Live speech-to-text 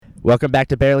Welcome back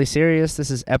to Barely Serious.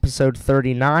 This is episode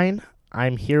 39.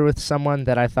 I'm here with someone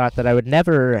that I thought that I would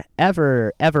never,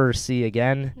 ever, ever see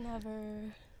again.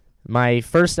 Never. My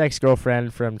first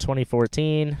ex-girlfriend from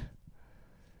 2014,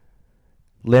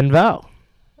 Lynn Vo.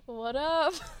 What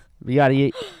up?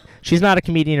 She's not a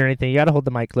comedian or anything. You gotta hold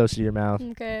the mic closer to your mouth.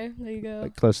 Okay, there you go.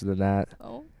 Like closer than that.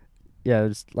 Oh, Yeah,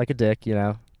 it's like a dick, you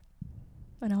know.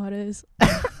 I know how it is.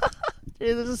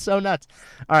 Dude, this is so nuts.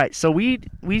 All right, so we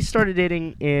started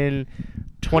dating in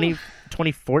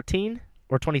 2014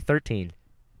 or 2013?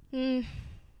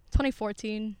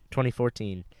 2014.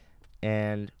 2014.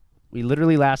 And we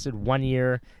literally lasted 1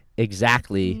 year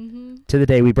exactly Mm-hmm. to the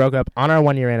day we broke up on our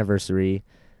 1 year anniversary.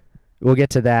 We'll get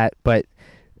to that, but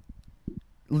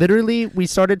literally we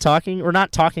started talking, or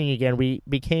not talking again. We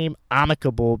became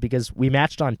amicable because we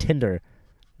matched on Tinder,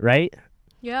 right?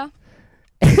 Yeah,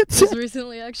 just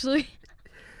recently, actually.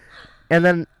 And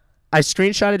then I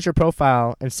screenshotted your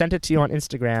profile and sent it to you on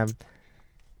Instagram.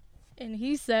 And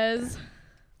he says,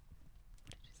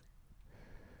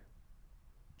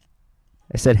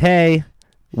 I said, hey,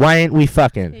 why ain't we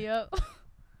fucking? yep.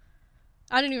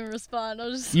 I didn't even respond. I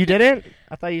was just... You didn't?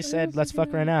 I thought you I said, was let's fuck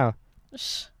thinking right now.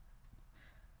 Shh.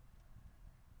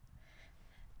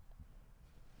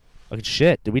 Okay,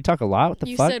 shit. Did we talk a lot? What the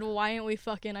You fuck? said, why ain't we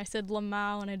fucking? I said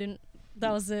Lamau, and I didn't...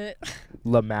 That was it.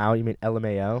 Lamau, you mean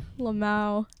LMAO?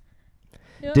 Lamau.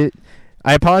 Yep. Did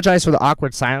I apologize for the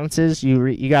awkward silences.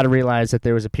 You got to realize that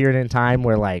there was a period in time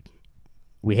where, like,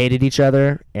 we hated each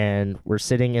other, and we're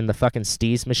sitting in the fucking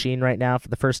Steez machine right now for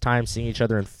the first time, seeing each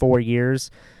other in 4 years,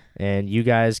 and you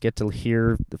guys get to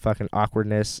hear the fucking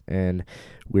awkwardness and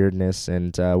weirdness,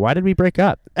 and why did we break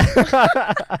up?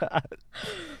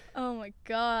 Oh, my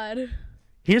God.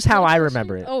 Here's how I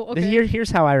remember it. Oh, okay.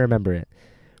 Here's how I remember it.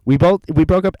 We broke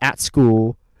up at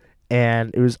school,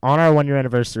 and it was on our 1 year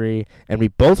anniversary, and we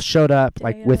both showed up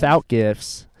like Damn. without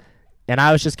gifts, and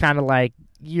I was just kind of like,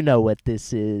 you know what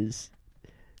this is.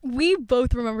 We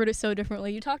both remembered it so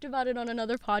differently. You talked about it on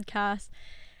another podcast.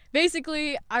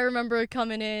 Basically, I remember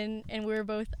coming in, and we were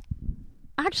both...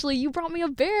 Actually, you brought me a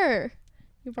bear.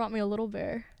 You brought me a little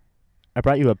bear. I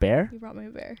brought you a bear. You brought me a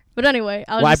bear. But anyway,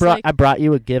 I was Well, just I brought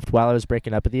you a gift while I was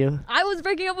breaking up with you. I was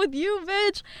breaking up with you,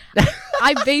 bitch.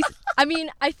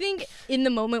 I think in the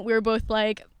moment we were both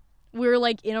like, we were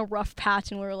like in a rough patch,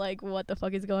 and we were like, what the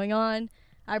fuck is going on?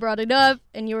 I brought it up,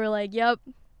 and you were like, yep.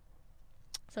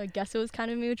 So I guess it was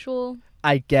kind of mutual.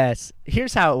 I guess.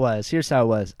 Here's how it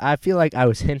was. I feel like I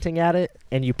was hinting at it,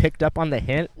 and you picked up on the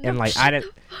hint, and like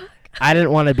I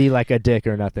didn't want to be like a dick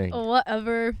or nothing.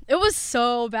 Whatever. It was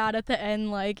so bad at the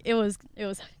end. Like it was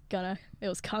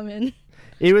coming.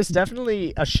 It was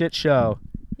definitely a shit show.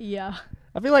 Yeah.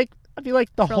 I feel like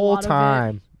the For a whole lot of it.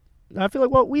 time. I feel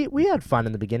like we had fun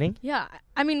in the beginning. Yeah.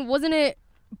 I mean, wasn't it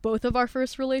both of our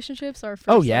first relationships? Our first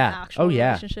Oh, yeah. actual Oh,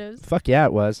 yeah. relationships. Fuck yeah,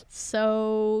 it was.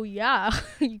 So yeah,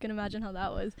 you can imagine how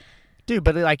that was. Dude,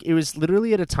 but like it was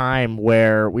literally at a time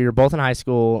where we were both in high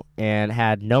school and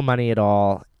had no money at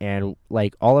all, and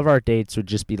like all of our dates would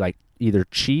just be like either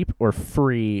cheap or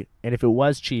free, and if it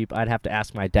was cheap, I'd have to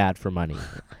ask my dad for money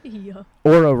Yeah.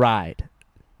 or a ride.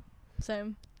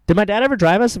 Same. Did my dad ever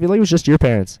drive us? I feel like it was just your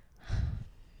parents.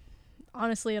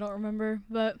 Honestly, I don't remember,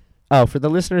 but Oh, for the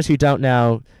listeners who don't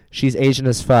know, she's Asian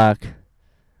as fuck.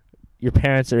 Your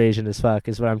parents are Asian as fuck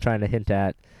is what I'm trying to hint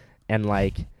at. And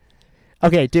like, I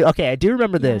do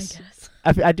remember yeah, this.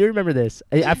 I guess. I do remember this.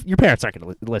 Your parents aren't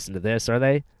going to listen to this, are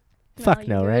they? Fuck you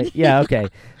no, good. right? Yeah, okay.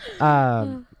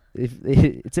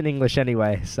 It's in English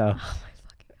anyway, so. Oh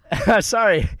my fucking.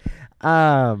 Sorry.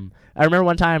 I remember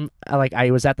one time,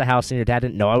 I was at the house and your dad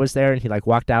didn't know I was there, and he like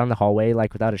walked down the hallway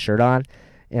like without a shirt on,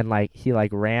 and like he like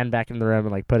ran back in the room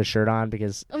and like put a shirt on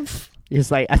because he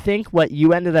was like, I think what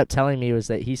you ended up telling me was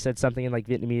that he said something in like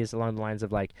Vietnamese along the lines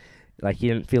of like he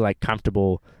didn't feel like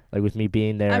comfortable like with me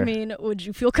being there. I mean, would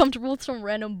you feel comfortable with some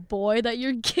random boy that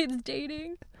your kid's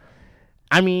dating?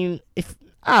 I mean,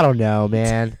 I don't know,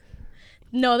 man.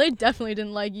 No, they definitely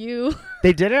didn't like you.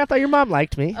 They didn't. I thought your mom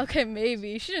liked me. Okay,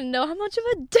 maybe. She didn't know how much of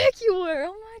a dick you were.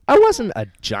 Oh my God. I wasn't a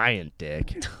giant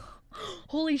dick.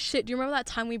 Holy shit. Do you remember that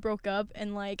time we broke up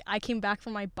and like I came back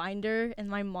from my binder and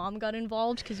my mom got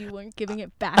involved because you weren't giving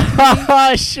it back to me?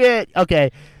 Oh shit.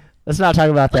 Okay. Let's not talk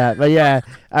about that. But yeah,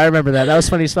 I remember that. That was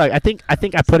funny as fuck. I think I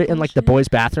put it in like the boys'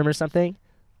 bathroom or something.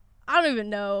 I don't even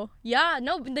know. Yeah,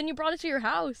 no, but then you brought it to your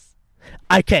house.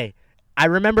 Okay. I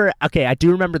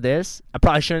do remember this. I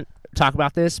probably shouldn't talk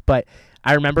about this, but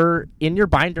I remember in your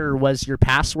binder was your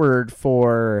password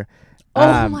for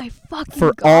Oh my fucking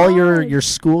for God. all your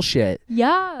school shit.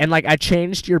 Yeah. And like I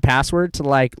changed your password to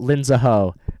like Linza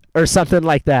Ho. or something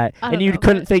like that, I and don't you know,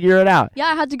 couldn't but- figure it out. Yeah,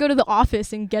 I had to go to the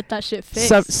office and get that shit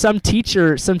fixed. Some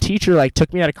teacher like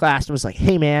took me out of class and was like,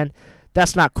 "Hey man,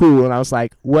 that's not cool." And I was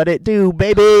like, "What it do,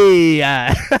 baby?"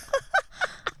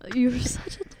 You're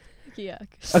such a dick. Yeah.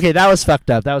 Okay, that was fucked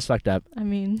up. I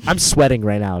mean, I'm sweating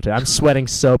right now, dude. I'm sweating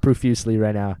so profusely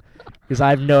right now because I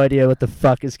have no idea what the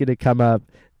fuck is gonna come up.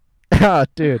 Oh,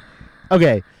 dude.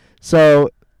 Okay, so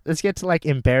let's get to like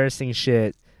embarrassing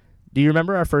shit. Do you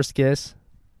remember our first kiss?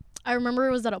 I remember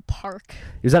it was at a park.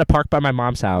 It was at a park by my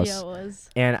mom's house. Yeah, it was.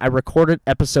 And I recorded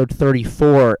episode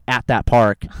 34 at that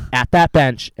park, at that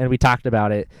bench, and we talked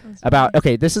about it. It was About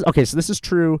funny. so this is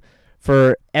true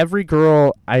for every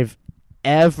girl I've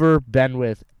ever been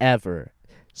with, ever,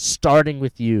 starting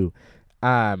with you.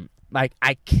 Like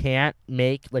I can't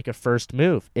make like a first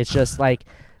move. It's just like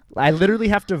I literally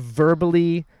have to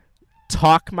verbally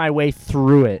talk my way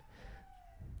through it.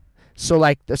 So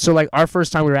like our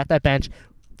first time we were at that bench,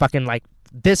 fucking like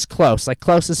this close, like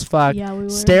close as fuck, Yeah, we were.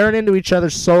 staring into each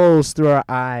other's souls through our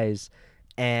eyes,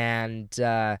 and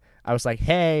I was like,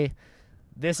 "Hey,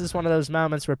 this is one of those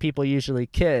moments where people usually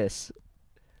kiss."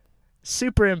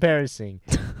 Super embarrassing.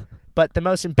 But the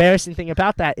most embarrassing thing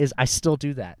about that is I still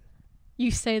do that You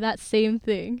say that same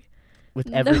thing.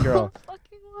 with every No girl.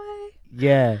 fucking way.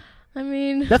 Yeah, I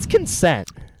mean, that's consent.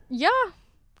 yeah.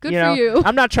 Good you for know? you.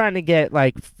 I'm not trying to get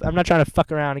like I'm not trying to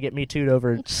fuck around and get me too'd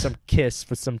over some kiss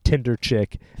with some Tinder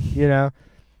chick, you know.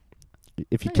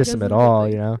 If you I kiss guess them at it's a good all,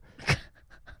 thing. you know.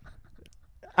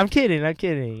 I'm kidding.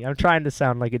 I'm trying to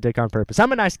sound like a dick on purpose.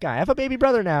 I'm a nice guy. I have a baby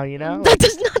brother now, you know. That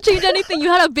does not change anything. You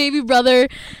had a baby brother,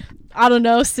 I don't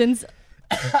know, since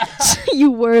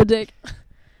you were a dick.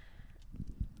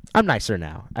 I'm nicer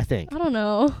now, I think. I don't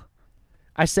know.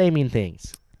 I say mean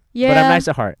things, Yeah. but I'm nice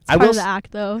at heart. It's part of the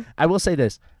act, though. I will say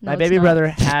this. No, my it's baby not. brother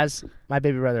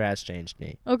has changed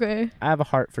me. Okay. I have a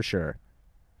heart for sure.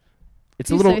 It's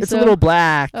You a say little so. a little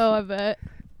black, Oh, I bet.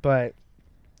 but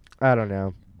I don't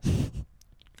know.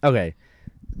 Okay.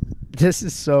 This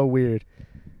is so weird.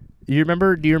 Do you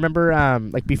remember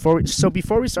like before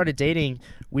we started dating,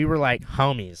 we were like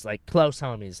homies, like close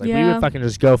homies. Like we Yeah. would fucking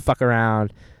just go fuck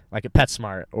around like at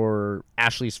PetSmart or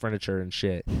Ashley's Furniture and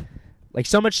shit. Like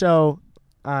so much so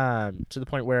to the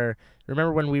point where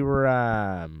remember when we were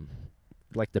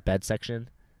like the bed section?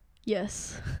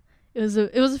 Yes. It was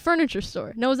a furniture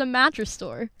store. No, it was a mattress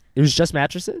store. It was just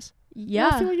mattresses? Yeah.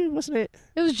 I feel like it wasn't it.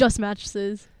 It was just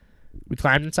mattresses. We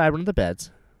climbed inside one of the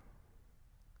beds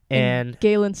and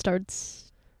Galen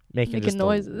starts making making just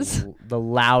noises. the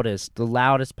loudest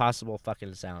possible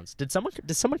fucking sounds. Did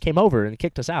someone came over and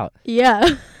kicked us out?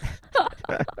 Yeah.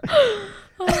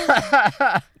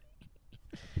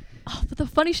 Oh, but the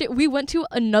funny shit, we went to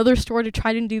another store to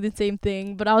try to do the same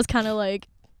thing, but I was kind of like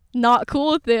not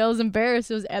cool with it. I was embarrassed.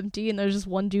 It was empty and there's just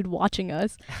one dude watching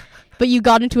us. But you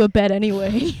got into a bed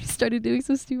anyway. You started doing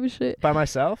some stupid shit. By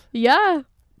myself? Yeah.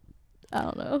 I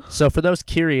don't know. So for those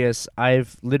curious,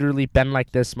 I've literally been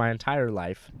like this my entire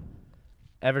life,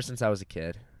 ever since I was a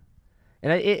kid,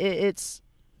 and it's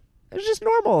just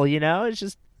normal, you know. It's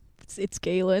just It's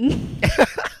Galen.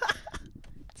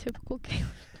 Typical Galen.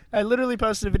 I literally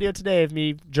posted a video today of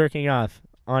me jerking off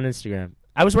on Instagram.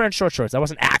 I was wearing short shorts. I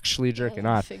wasn't actually jerking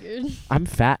I off. figured. I'm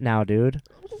fat now, dude.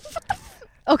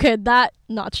 Okay, that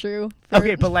not true.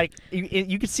 Okay, but like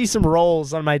you could see some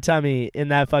rolls on my tummy in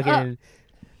that fucking.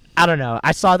 I don't know.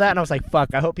 I saw that and I was like,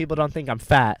 "Fuck! I hope people don't think I'm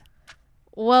fat."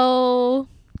 Well,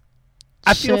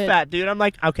 I feel shit. fat, dude. I'm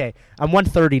like, okay, I'm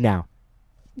 130 now.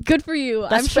 Good for you.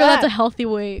 That's I'm sure that's fat. a healthy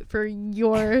weight for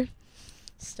your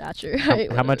stature.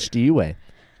 height, How much whatever. do you weigh?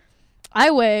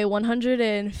 I weigh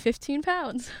 115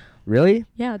 pounds. Really?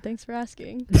 Yeah, thanks for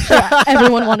asking. Yeah,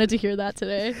 everyone wanted to hear that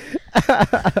today.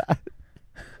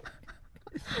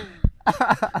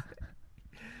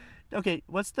 Okay,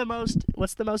 what's the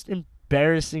most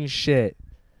embarrassing shit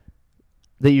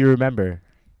that you remember?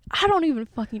 I don't even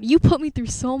fucking. You put me through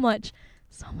so much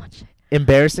shit.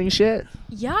 Embarrassing shit?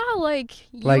 Yeah,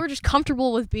 like you Like- were just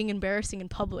comfortable with being embarrassing in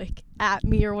public at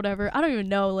me or whatever. I don't even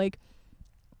know. Like,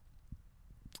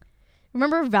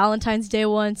 remember Valentine's Day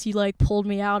once? You like pulled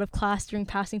me out of class during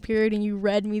passing period and you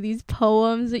read me these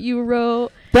poems that you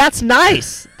wrote. That's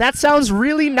nice. That sounds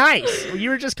really nice.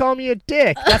 You were just calling me a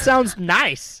dick. That sounds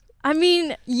nice. I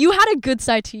mean, you had a good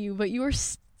side to you, but you were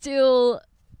still.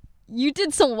 You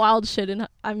did some wild shit, and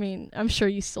I mean, I'm sure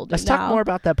you still do Let's now. talk more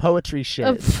about that poetry shit.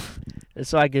 Pff.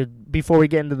 So I could before we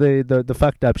get into the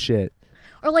fucked up shit.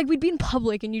 Or like we'd be in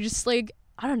public and you just like,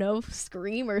 I don't know,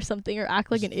 scream or something or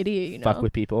act like an idiot, you know? Fuck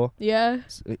with people. Yeah.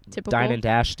 Typical. Dine and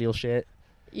dash, steal shit.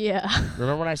 Yeah.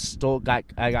 Remember when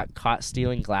I got caught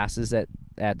stealing glasses at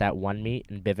that one meet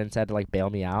and Bivens had to like bail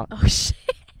me out? Oh shit.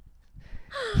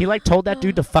 He like told that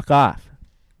dude to fuck off.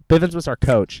 Bivens was our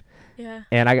coach. Yeah.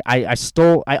 And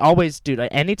I always, dude,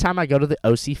 anytime I go to the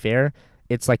OC fair,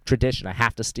 it's like tradition. I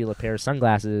have to steal a pair of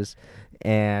sunglasses.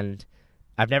 And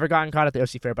I've never gotten caught at the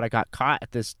OC fair, but I got caught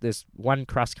at this one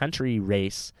cross-country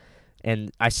race, and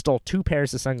I stole 2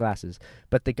 pairs of sunglasses.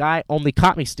 But the guy only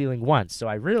caught me stealing once, so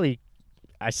I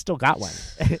still got one.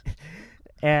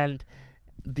 And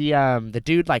the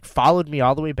dude, like, followed me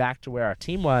all the way back to where our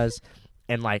team was,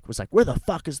 and, like, was like, where the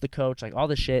fuck is the coach? Like, all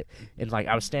this shit. And, like,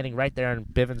 I was standing right there, and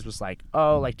Bivens was like,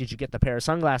 oh, like, did you get the pair of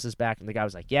sunglasses back? And the guy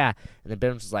was like, yeah. And then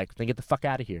Bivens was like, then get the fuck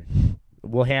out of here.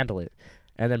 We'll handle it.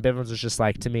 And then Bivens was just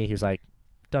like, to me, he was like,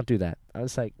 don't do that. I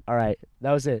was like, all right.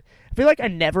 That was it. I feel like I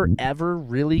never, ever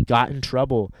really got in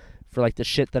trouble for, like, the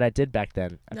shit that I did back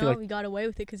then. I feel like we got away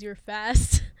with it because you were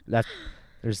fast.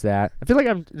 There's that. I feel like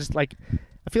I'm just, like,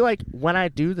 I feel like when I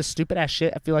do the stupid-ass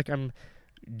shit, I feel like I'm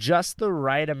just the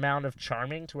right amount of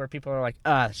charming to where people are like,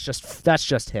 that's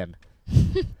just him.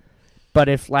 But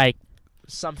if, like,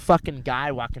 some fucking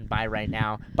guy walking by right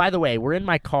now. By the way, we're in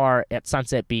my car at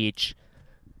Sunset Beach.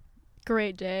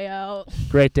 Great day out.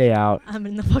 Great day out. I'm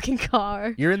in the fucking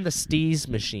car. You're in the Steez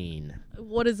machine.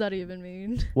 What does that even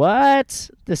mean? What?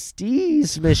 The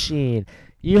Steez machine.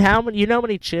 You know how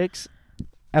many chicks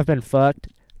have been fucked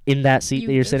in that seat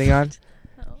that you're sitting on?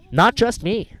 Oh. Not just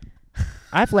me.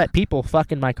 I've let people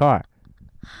fuck in my car.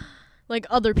 Like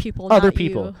other people. Other not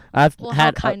people. You. I've Well,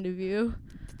 had. how kind of you.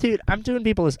 Dude, I'm doing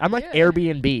people. I'm like Yeah.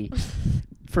 Airbnb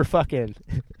for fucking.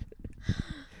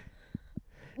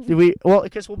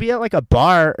 Because we'll be at like a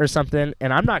bar or something,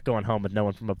 and I'm not going home with no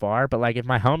one from a bar. But like, if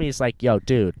my homie's like, "Yo,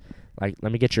 dude, like,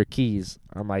 let me get your keys,"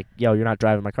 I'm like, "Yo, you're not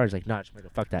driving my car." He's like, "No, I just want to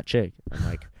go fuck that chick." I'm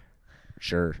like,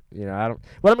 "Sure." You know, I don't.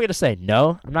 What am I gonna say?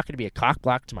 No, I'm not gonna be a cock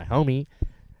block to my homie,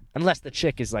 unless the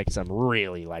chick is like some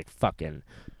really like fucking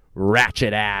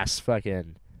ratchet ass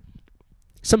fucking.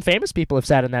 Some famous people have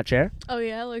sat in that chair. Oh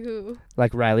yeah, like who?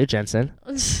 Like Riley Jensen.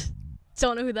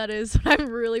 Don't know who that is, but I'm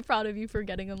really proud of you for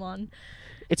getting him on.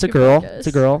 It's a Your girl. podcast. It's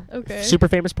a girl. Okay. Super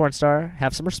famous porn star.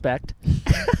 Have some respect.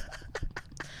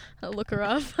 I'll look her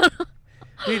up.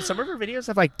 Dude, some of her videos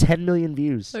have like 10 million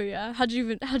views. Oh yeah. How'd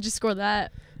you score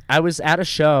that? I was at a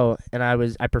show and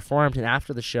I performed, and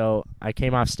after the show I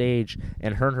came off stage,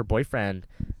 and her boyfriend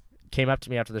came up to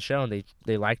me after the show, and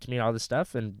they liked me and all this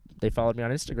stuff, and they followed me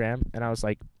on Instagram, and I was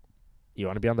like, "You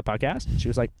want to be on the podcast?" And she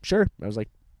was like, "Sure." I was like,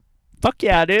 "Fuck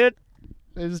yeah, dude.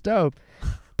 It was dope."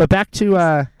 But back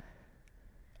to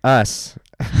us.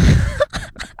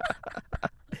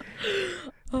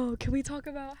 Oh, can we talk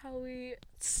about how we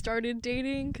started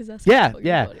dating? Because that's Yeah.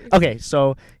 funny. Okay,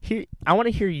 so here I want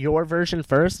to hear your version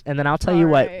first, and then I'll tell you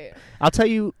what. Alright. I'll tell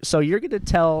you. So you're gonna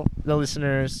tell the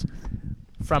listeners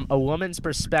from a woman's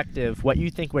perspective what you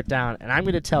think went down, and I'm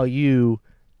gonna tell you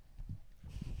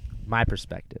my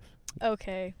perspective.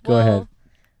 Okay. Go ahead.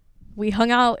 We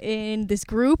hung out in this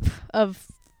group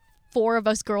of 4 of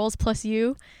us girls plus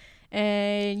you,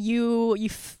 and you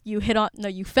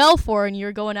fell for, and you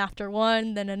were going after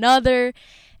one, then another,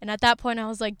 and at that point I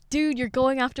was like, dude, you're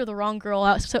going after the wrong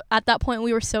girl. So at that point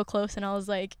we were so close, and I was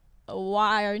like,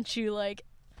 why aren't you like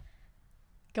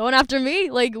going after me?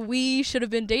 Like, we should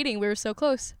have been dating. We were so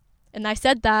close. And I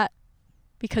said that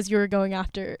because you were going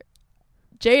after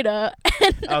Jada.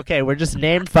 Okay, we're just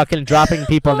name fucking dropping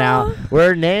people now.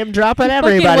 We're name dropping Fucking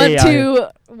everybody. went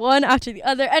to one after the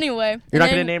other. Anyway. You're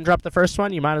not gonna name drop the first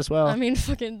one? You might as well. I mean,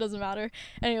 fucking doesn't matter.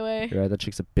 Anyway. You're right, that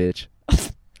chick's a bitch.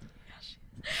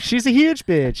 She's a huge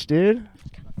bitch, dude.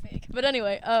 Kind of fake. But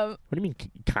anyway, What do you mean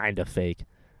kind of fake?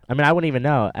 I mean, I wouldn't even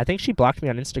know. I think she blocked me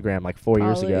on Instagram like 4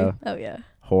 years probably. ago. Oh yeah.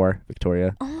 Whore,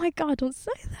 Victoria. Oh my god, don't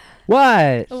say that.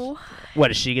 What? Oh. What,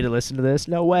 is she gonna listen to this?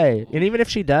 No way. And even if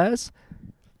she does,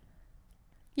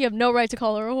 You have no right to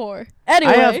call her a whore.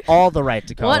 Anyway. I have all the right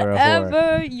to call her a whore.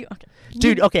 Whatever you. Okay.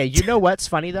 Dude, okay, you know what's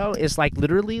funny though is like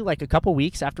literally like a couple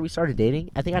weeks after we started dating,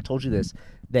 I think I told you this,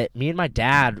 that me and my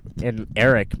dad and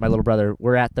Eric, my little brother,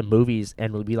 were at the movies,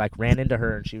 and we like ran into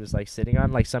her, and she was like sitting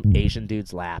on like some Asian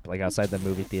dude's lap like outside the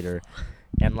movie theater,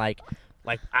 and like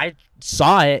I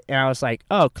saw it and I was like,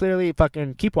 oh, clearly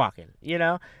fucking keep walking, you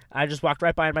know? I just walked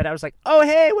right by, and my dad was like, oh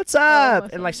hey, what's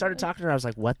up? And like started talking to her. I was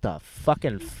like, what the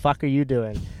fucking fuck are you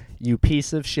doing, you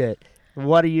piece of shit?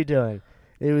 What are you doing?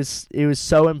 It was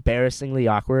so embarrassingly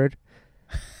awkward.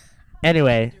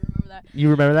 Anyway, you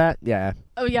remember that? Yeah.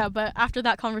 Oh yeah, but after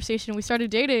that conversation, we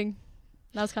started dating.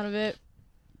 That was kind of it.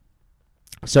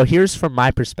 So here's from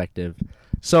my perspective.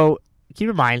 So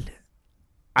keep in mind,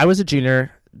 I was a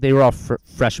junior. They were all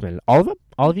freshmen. All of them?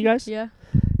 All of you guys? Yeah.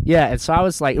 Yeah, and so I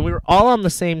was like, and we were all on the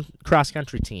same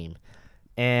cross-country team.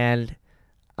 And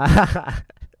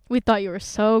We thought you were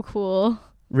so cool.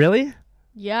 really?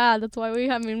 Yeah, that's why we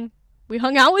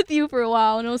hung out with you for a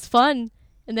while and it was fun.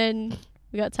 And then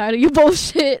we got tired of your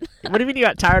bullshit. What do you mean you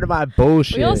got tired of my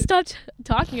bullshit? We all stopped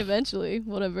talking eventually.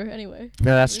 Whatever. Anyway.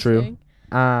 No, that's true.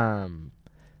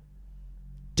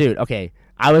 Dude, okay.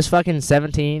 I was fucking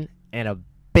 17 and a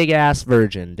big ass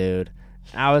virgin, dude.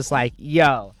 I was like,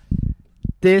 yo,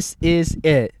 this is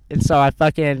it. And so I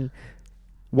fucking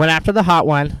went after the hot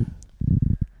one.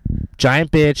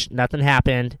 Giant bitch. Nothing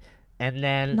happened. And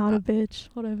then. Not a bitch.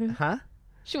 Whatever. Huh?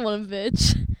 She wasn't a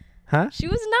bitch. Huh? She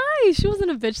was nice. She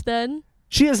wasn't a bitch then.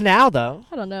 She is now, though.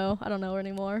 I don't know. I don't know her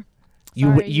anymore.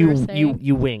 You Sorry, you were saying.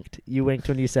 you winked. You winked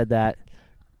when you said that.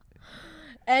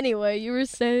 Anyway, you were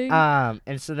saying.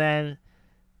 And so then.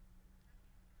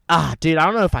 Dude, I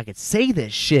don't know if I could say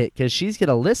this shit because she's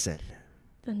gonna listen.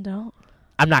 Then don't.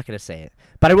 I'm not gonna say it,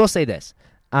 but I will say this.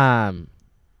 Fuck.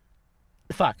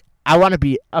 I want to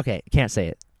be okay. Can't say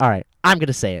it. All right. I'm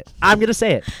gonna say it. I'm gonna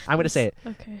say it.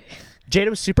 Okay. Jada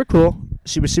was super cool.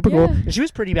 She was super cool. And she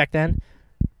was pretty back then.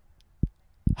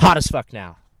 Hot as fuck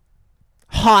now.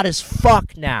 Hot as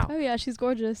fuck now. Oh yeah, she's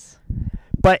gorgeous.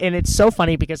 And it's so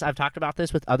funny because I've talked about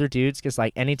this with other dudes because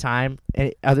like anytime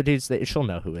other dudes that she'll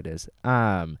know who it is.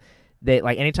 They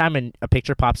like anytime a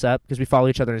picture pops up because we follow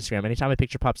each other on Instagram. Anytime a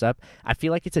picture pops up, I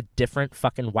feel like it's a different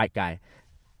fucking white guy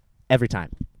every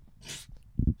time.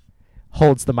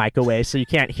 Holds the mic away so you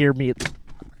can't hear me.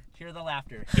 Hear the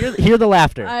laughter. Hear the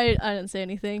laughter. I didn't say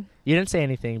anything. You didn't say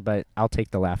anything, but I'll take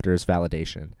the laughter as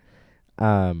validation.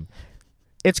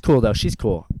 It's cool though. She's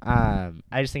cool. I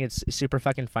just think it's super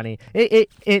fucking funny.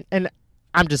 And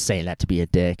I'm just saying that to be a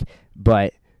dick,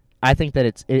 but I think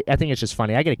that I think it's just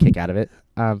funny. I get a kick out of it.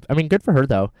 I mean, good for her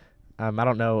though. I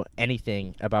don't know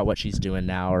anything about what she's doing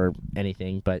now or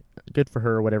anything, but good for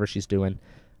her, whatever she's doing.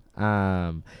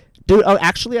 Dude,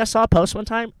 actually, I saw a post one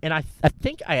time, and I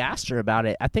think I asked her about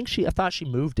it. I thought she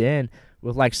moved in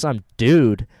with like some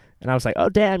dude. And I was like, oh,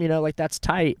 damn, like, that's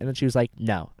tight. And then she was like,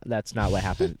 no, that's not what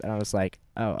happened. And I was like,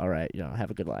 oh, all right,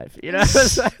 have a good life.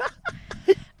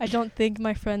 I don't think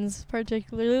my friends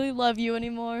particularly love you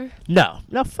anymore. No,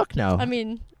 fuck no. I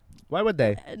mean. Why would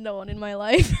they? No one in my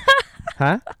life.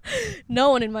 Huh? No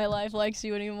one in my life likes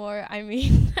you anymore. I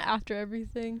mean, after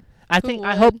everything. I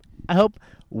hope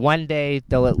one day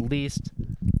they'll at least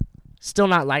still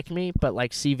not like me, but,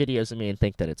 like, see videos of me and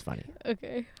think that it's funny.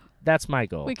 Okay. That's my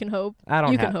goal. We can hope.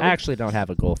 I actually don't have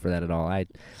a goal for that at all. I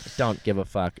don't give a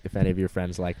fuck if any of your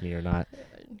friends like me or not.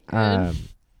 I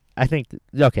think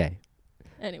okay.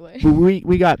 Anyway.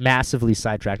 We got massively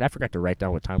sidetracked. I forgot to write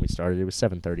down what time we started. It was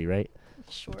 7:30, right?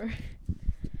 Sure.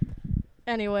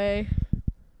 Anyway.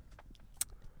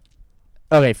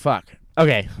 Okay, fuck.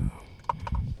 Okay.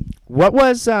 What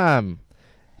was I'll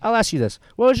ask you this.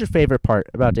 What was your favorite part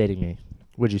about dating me?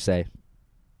 Would you say?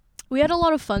 We had a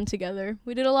lot of fun together.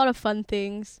 We did a lot of fun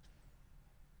things.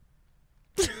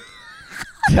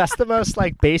 That's the most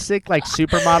like basic like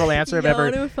supermodel answer I've ever.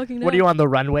 I don't fucking know. What are you on the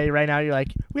runway right now? You're like,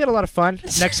 we had a lot of fun.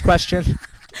 Next question.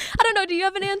 I don't know. Do you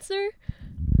have an answer?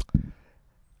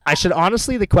 I should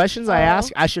honestly the questions I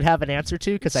ask I should have an answer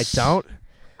to because I don't.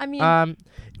 I mean,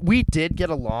 we did get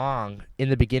along in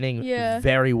the beginning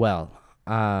very well.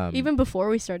 Even before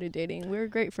we started dating, we were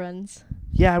great friends.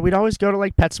 Yeah, we'd always go to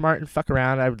like PetSmart and fuck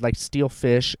around. I would like steal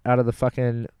fish out of the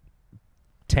fucking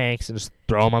tanks and just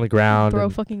throw them on the ground. Throw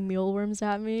fucking mealworms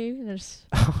at me. And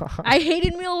I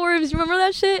hated mealworms. Remember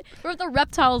that shit? We were at the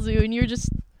reptile zoo and you were just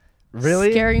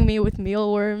scaring me with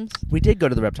mealworms. We did go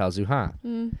to the reptile zoo, huh?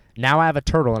 Mm. Now I have a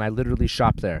turtle and I literally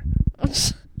shop there. I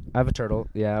have a turtle.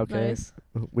 Yeah, okay. Nice.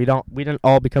 We didn't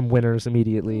all become winners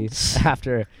immediately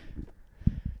after.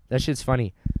 That shit's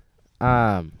funny.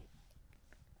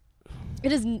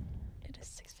 It is 6:55.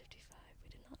 We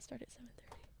did not start at 7:30.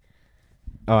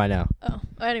 Oh, I know. Oh,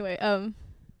 anyway,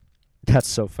 That's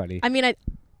so funny. I mean,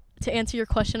 to answer your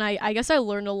question, I guess I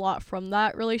learned a lot from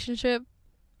that relationship.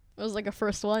 It was like a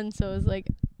first one, so it was like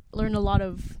learned a lot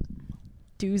of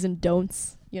do's and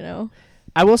don'ts,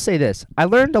 I will say this. I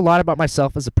learned a lot about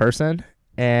myself as a person,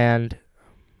 and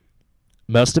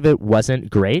most of it wasn't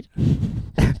great.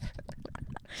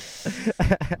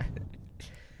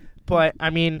 But, I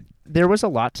mean, there was a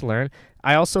lot to learn.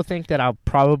 I also think that I'll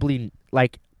probably,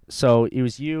 so it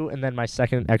was you and then my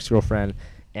second ex-girlfriend,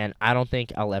 and I don't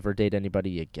think I'll ever date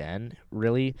anybody again,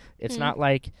 really. It's not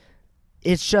like,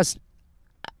 it's just,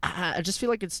 I just feel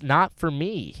like it's not for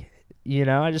me.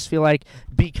 I just feel like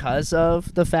because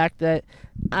of the fact that,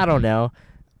 I don't know,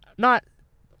 not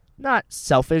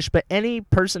selfish, but any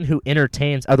person who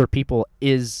entertains other people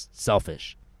is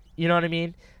selfish. You know what I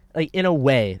mean? Like, in a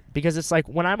way. Because it's like,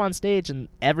 when I'm on stage and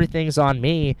everything's on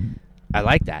me, I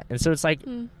like that. And so it's like,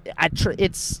 Mm.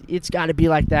 it's got to be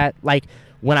like that. Like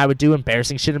when I would do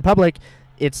embarrassing shit in public,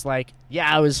 it's like,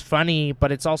 yeah, it was funny,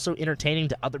 but it's also entertaining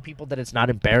to other people that it's not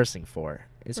embarrassing for.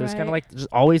 And so it's kind of Right. like there's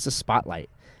always a spotlight.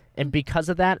 And because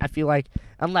of that, I feel like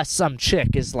unless some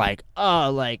chick is like,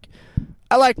 oh, like,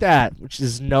 I like that, which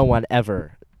is no one's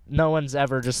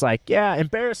ever just like, yeah,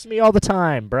 embarrass me all the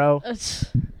time, bro. I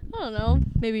don't know.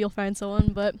 Maybe you'll find someone,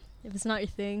 but if it's not your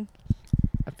thing,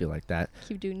 I feel like that.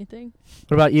 keep doing your thing.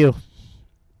 What about you?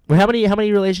 Well, how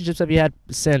many relationships have you had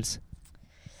since?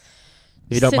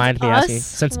 If you don't Since mind me asking, us?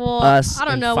 since Well, us, I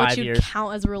don't in know 5 what you years.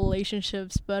 count as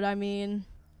relationships, but I mean,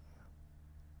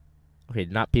 Okay,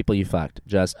 not people you fucked,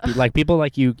 just like people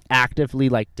like you actively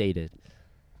like dated.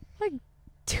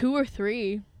 2 or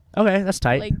 3. Okay, that's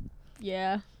tight. Like,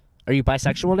 yeah. Are you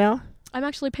bisexual now? I'm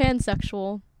actually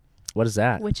pansexual, What is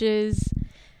that? which is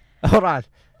Hold on.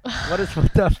 What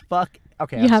the fuck?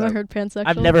 Okay, you I'm haven't sorry. heard pansexual.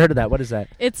 I've never heard of that. What is that?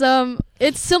 It's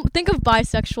think of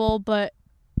bisexual, but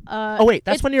Oh wait,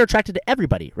 that's it's- when you're attracted to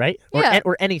everybody, right? Or Yeah.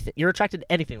 or anything. You're attracted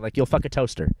to anything. Like you'll fuck a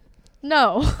toaster.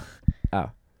 no. Oh.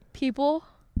 People.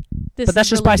 This But that's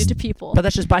is just related to people. But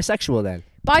that's just bisexual then.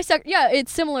 Yeah,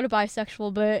 it's similar to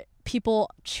bisexual, but people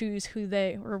choose who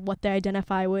they or what they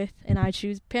identify with, and I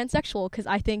choose pansexual because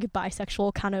I think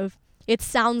bisexual kind of, it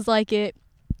sounds like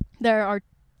there are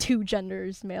 2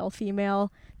 genders, male,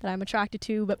 female, that I'm attracted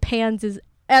to, but pans is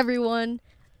everyone.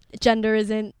 Gender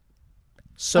isn't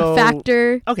So a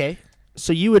factor. Okay.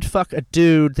 So you would fuck a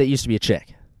dude that used to be a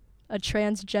chick. A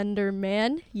transgender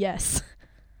man, yes,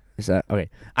 Is that okay?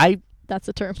 that's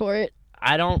the term for it.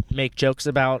 I don't make jokes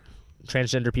about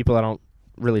transgender people. I don't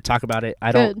really talk about it.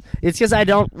 I don't. Good. It's because I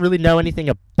don't really know anything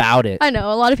about it. I know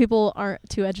a lot of people aren't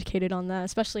too educated on that,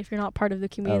 especially if you're not part of the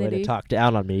Oh, way to community. talk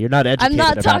down on me. You're not educated I'm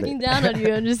not about talking it. down on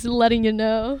you. I'm just letting you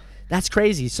know. That's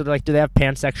crazy. So like, do they have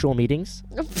pansexual meetings,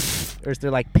 or is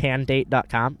there like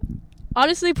pandate.com?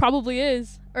 Honestly, probably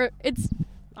is. Or it's,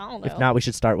 I don't know. If not, we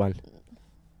should start one.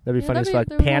 That'd be Yeah, funny as that'd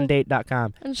fuck. be- that'd be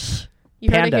Pandate.com. You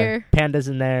heard it Panda. here. Panda's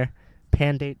in there.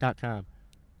 Pandate.com.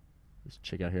 Let's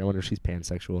check out here. I wonder if she's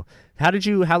pansexual. How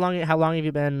long have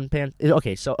you been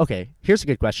okay, here's a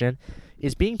good question.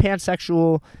 Is being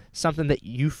pansexual something that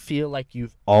you feel like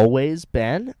you've always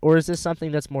been, or is this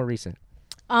something that's more recent?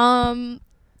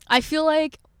 I feel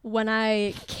like when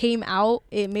I came out,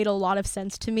 it made a lot of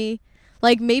sense to me.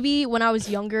 Like maybe when I was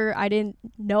younger, I didn't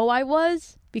know I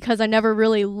was because I never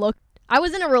really looked. I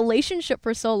was in a relationship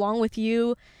for so long with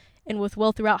you and with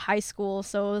Will throughout high school,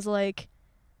 so it was like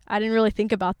I didn't really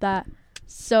think about that.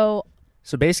 So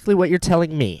So basically what you're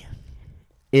telling me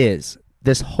is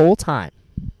this whole time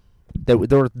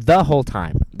the whole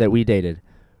time that we dated,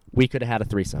 we could have had a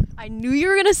threesome. I knew you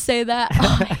were gonna say that.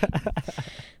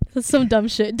 That's some dumb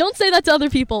shit. Don't say that to other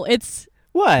people. It's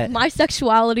What? my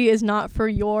sexuality is not for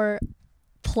your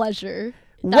pleasure.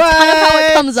 What? That's kind of how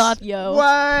it comes off, yo.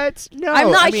 What? No.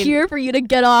 I'm not I mean, here for you to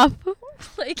get off.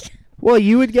 Like, Well,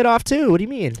 you would get off too. What do you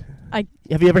mean?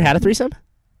 Have you ever had a threesome?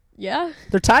 yeah,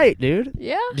 They're tight, dude.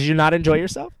 yeah, Did you not enjoy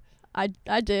yourself?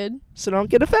 I did. So don't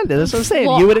get offended. That's what I'm saying.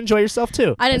 Well, You would enjoy yourself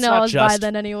too. I didn't It's know not I was just, bi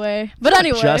then anyway. But not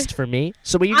anyway, just for me.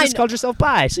 So but you I just know. called yourself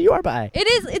bi, so you are bi.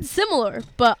 it's similar,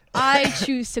 but I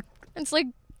choose to. It's like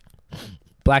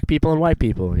Black people and white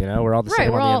people, you know, we're all the right,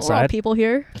 same we're on the all inside. people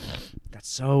here. That's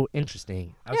so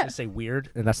interesting. I was Yeah. gonna say weird,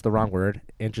 and that's the wrong word.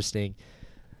 Interesting.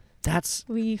 That's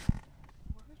We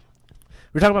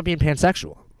we're talking about being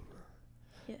pansexual.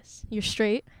 yes, you're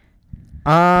straight.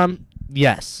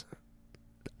 Yes.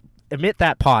 Admit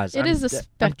that pause. It is a I'm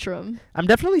spectrum. I'm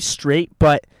definitely straight,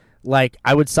 but like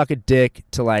I would suck a dick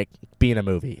to like be in a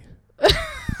movie.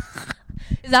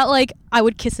 Is that like I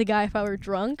would kiss a guy if I were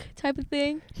drunk type of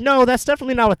thing? No, that's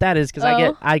definitely not what that is because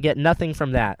Oh. I get nothing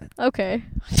from that. Okay,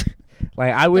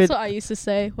 Like I would that's what I used to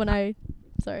say when I.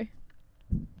 Sorry.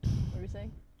 What were you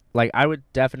saying? like I would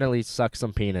definitely suck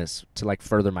some penis to like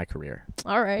further my career.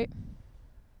 All right.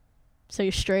 So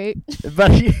you're straight.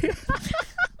 But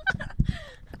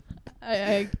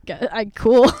I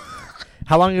cool.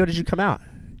 how long ago did you come out?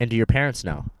 And do your parents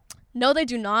know? No, they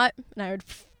do not. And I would.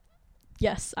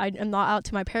 Yes, I am not out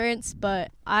to my parents,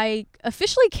 but I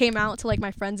officially came out to like my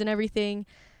friends and everything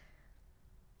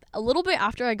a little bit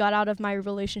after I got out of my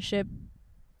relationship,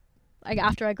 like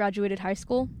after I graduated high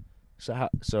school.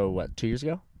 So what? 2 years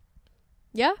ago?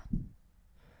 Yeah.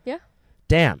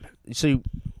 Damn. So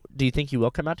do you think you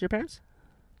will come out to your parents?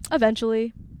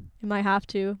 Eventually, I might have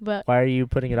to, but Why are you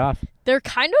putting it off? they're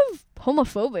kind of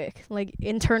homophobic, like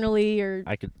internally or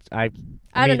I I mean,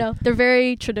 don't know. They're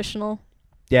very traditional.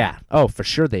 Yeah. Oh, for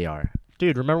sure they are.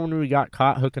 Dude, remember when we got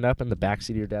caught hooking up in the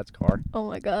backseat of your dad's car? Oh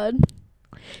my god.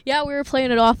 Yeah, we were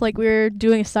playing it off like we were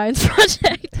doing a science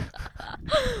project.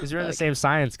 Because you're in the same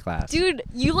science class. Dude,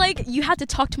 you had to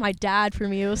talk to my dad for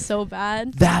me. It was so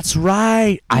bad. That's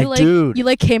right.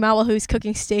 You came out while he was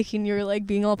cooking steak and you were like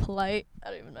being all polite. I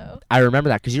don't even know. I remember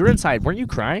that because you were inside. Weren't you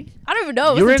crying? I don't even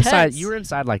know. You were intense. inside. You were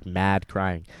inside like mad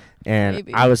crying, and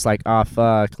Maybe. I was like, "Oh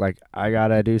fuck! Like I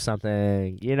gotta do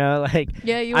something." You know, like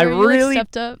Yeah, you really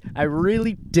stepped up. I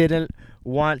really didn't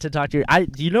want to talk to you.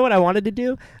 You know what I wanted to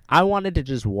do? I wanted to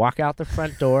just walk out the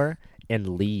front door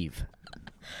and leave.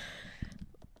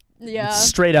 Yeah.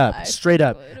 Straight up. would.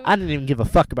 I didn't even give a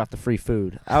fuck about the free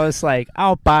food. I was like,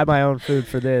 I'll buy my own food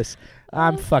for this.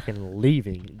 I'm fucking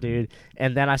leaving, dude.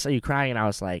 And then I saw you crying, and I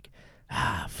was like,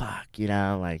 fuck, you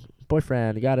know, like,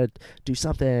 boyfriend, you gotta do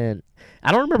something.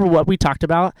 I don't remember what we talked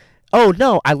about. Oh,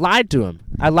 no, I lied to him.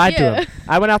 I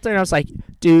went out there, and I was like,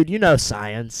 dude, you know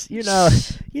science. You know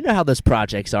how those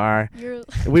projects are.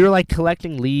 We were, like,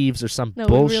 collecting leaves or some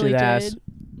bullshit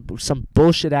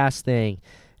ass thing.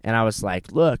 And I was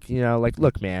like, look,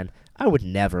 man, I would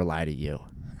never lie to you.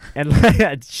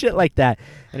 And shit like that.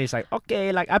 And he's like,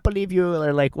 okay, like, I believe you,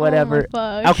 or like, whatever.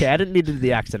 Oh, okay, I didn't need to do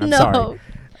the accent. I'm sorry.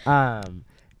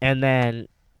 And then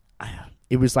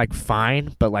it was, like,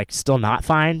 fine, but, like, still not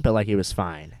fine, but, like, it was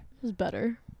fine. It was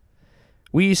better.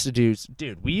 We used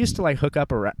to, like, hook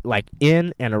up, like,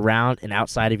 in and around and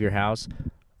outside of your house.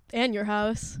 And your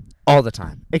house. All the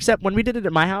time. Except when we did it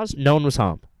at my house, no one was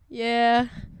home. Yeah.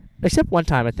 Except one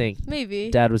time, I think.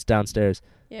 Maybe. Dad was downstairs.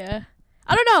 Yeah.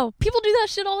 I don't know. People do that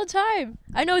shit all the time.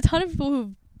 I know a ton of people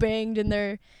who've banged in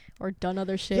there or done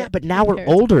other shit. Yeah, but now we're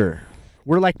older.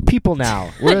 We're like people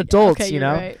now. We're adults, okay, you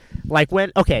know? Right. Like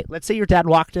let's say your dad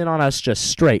walked in on us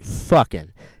just straight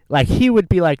fucking. Like, he would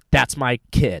be like, that's my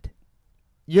kid.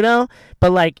 You know?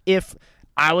 But, like, if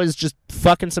I was just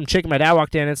fucking some chick and my dad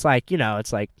walked in, it's like,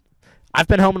 I've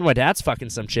been home and my dad's fucking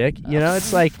some chick. You know?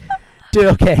 It's like... Dude,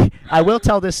 okay, I will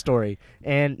tell this story,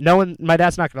 and my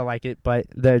dad's not going to like it, but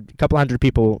the couple hundred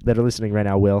people that are listening right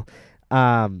now will.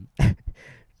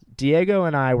 Diego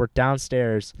and I were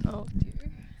downstairs,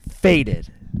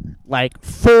 faded, like,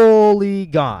 fully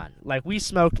gone. Like, we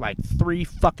smoked, like, 3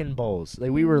 fucking bowls.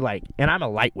 Like, we were, like, and I'm a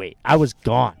lightweight. I was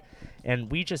gone.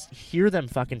 And we just hear them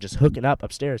fucking just hooking up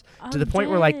upstairs to the point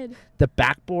where, like, the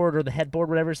backboard or the headboard,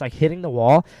 whatever, is, like, hitting the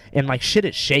wall, and, like, shit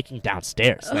is shaking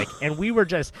downstairs. Like, and we were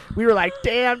like,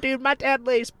 damn, dude, my dad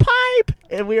lays pipe.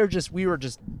 And we were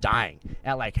just dying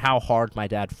at, like, how hard my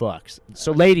dad fucks.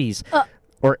 So, ladies,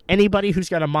 or anybody who's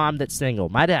got a mom that's single,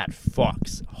 my dad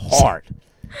fucks hard.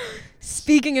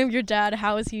 Speaking of your dad,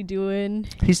 how is he doing?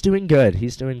 He's doing good. He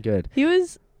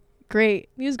was great.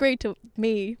 He was great to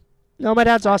me. No, my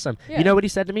dad's awesome. Yeah. You know what he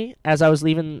said to me as I was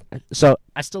leaving? So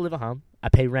I still live at home. I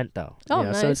pay rent though. Oh,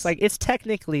 nice. So it's like it's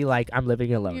technically like I'm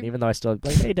living alone, even though I still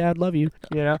like, hey, Dad, love you.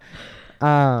 You know.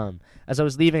 As I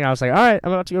was leaving, I was like, all right,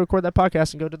 I'm about to go record that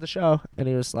podcast and go to the show. And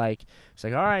he was like, all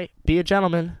right, be a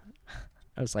gentleman.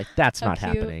 I was like, that's not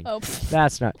cute. happening. Oh.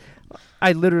 That's not.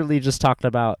 I literally just talked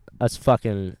about us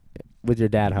fucking with your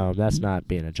dad home. That's not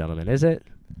being a gentleman, is it?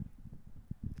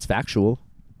 It's factual.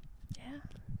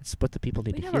 It's what the people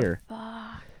need to hear.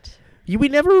 Fucked.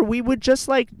 We would just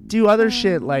like do other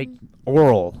shit like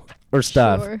oral or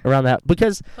stuff around that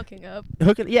because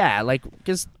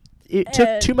because it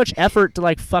took too much effort to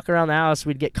like fuck around the house.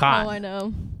 We'd get caught. Oh, I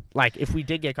know. Like if we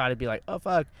did get caught, it'd be like, oh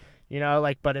fuck,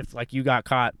 like. But if like you got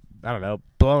caught, I don't know,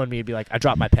 blowing me, it'd be like, I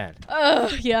dropped my pen.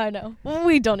 Yeah, I know.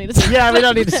 We don't need to talk. Yeah, we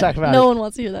don't need to talk about it. No one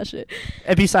wants to hear that shit.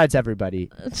 And besides everybody,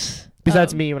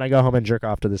 besides me, when I go home and jerk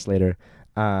off to this later.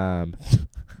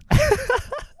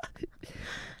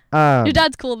 Your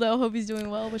dad's cool though. Hope he's doing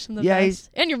well. Wish him the best.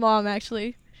 And your mom,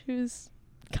 actually, she was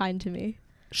kind to me.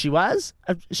 She was?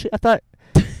 I thought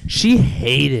she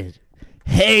hated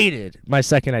my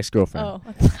second ex-girlfriend. Oh,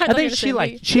 I think she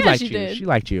liked you. She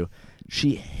liked you.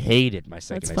 She hated my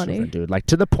second ex-girlfriend, dude. Like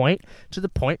to the point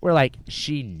where like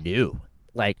she knew.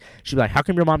 Like she'd be like, "How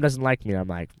come your mom doesn't like me?" And I'm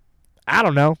like, "I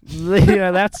don't know."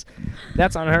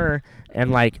 That's on her.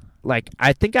 And like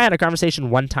I think I had a conversation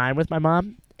one time with my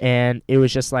mom. And it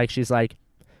was just like, she's like,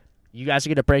 you guys are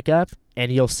going to break up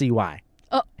and you'll see why.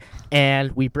 Oh.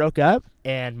 And we broke up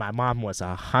and my mom was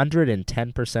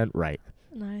 110% right.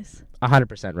 Nice.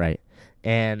 100% right.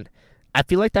 And I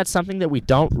feel like that's something that we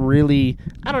don't really,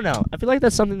 I don't know. I feel like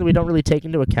that's something that we don't really take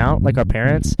into account, like our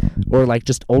parents or like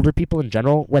just older people in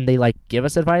general when they like give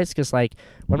us advice. Because like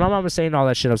when my mom was saying all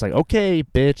that shit, I was like, okay,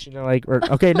 bitch, like, or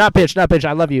okay, not bitch,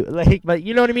 I love you. Like, but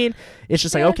you know what I mean? It's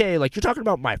just like, okay, like you're talking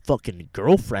about my fucking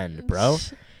girlfriend, bro.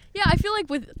 Yeah, I feel like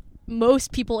with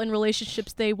most people in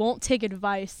relationships, they won't take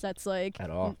advice that's like. At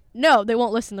all. No, they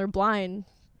won't listen. They're blind.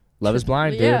 Love is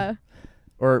blind, dude. Yeah.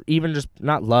 or even just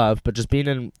not love, but just being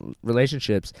in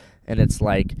relationships, and it's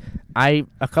like a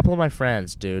couple of my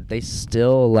friends, dude, they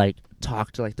still like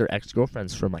talk to like their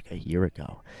ex-girlfriends from like a year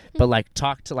ago, but like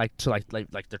talk to like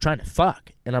they're trying to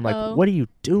fuck, and I'm like, what are you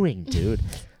doing, dude?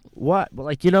 What? But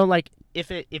like, you know, like if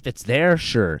it's there,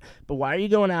 sure, but why are you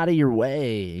going out of your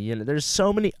way? You know, there's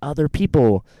so many other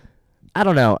people. I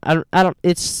don't know. I don't.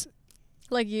 It's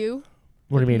like you.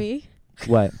 What do you mean? Me.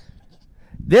 What?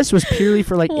 This was purely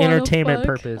for like entertainment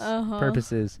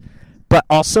purposes. But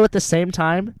also at the same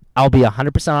time, I'll be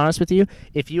 100% honest with you.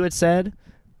 If you had said,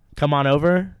 "Come on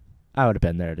over," I would have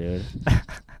been there, dude.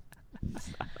 I'm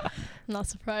not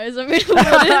surprised. I mean,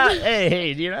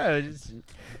 hey, you know,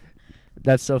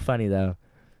 that's so funny though.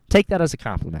 Take that as a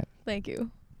compliment. Thank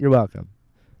you. You're welcome.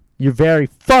 You're very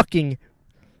fucking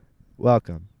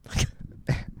welcome.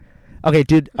 Okay,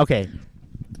 dude. Okay.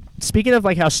 Speaking of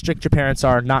like how strict your parents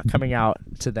are, not coming out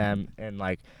to them, and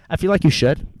like I feel like you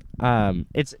should.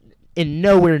 It's in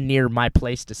nowhere near my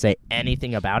place to say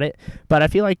anything about it, but I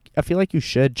feel like you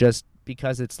should, just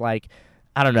because it's like,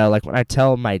 I don't know, like when I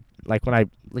told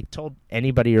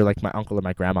anybody or like my uncle or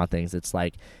my grandma things, it's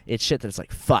like it's shit that's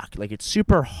like fuck, like it's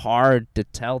super hard to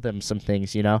tell them some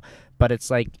things, you know, but it's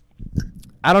like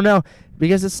I don't know,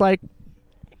 because it's like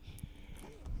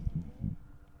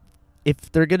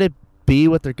if they're gonna be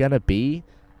what they're gonna be,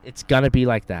 it's gonna be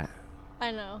like that.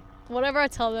 I know. Whatever I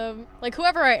tell them, like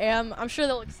whoever I am, I'm sure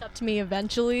they'll accept me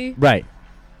eventually. Right.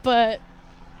 But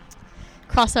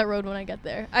cross that road when I get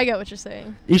there. I get what you're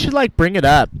saying. You should like bring it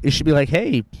up. You should be like,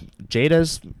 hey,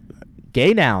 Jada's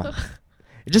gay now.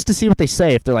 Just to see what they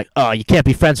say. If they're like, oh, you can't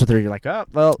be friends with her, you're like, oh,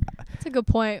 well. That's a good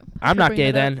point. I'm not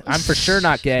gay then. I'm for sure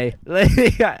not gay.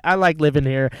 I like living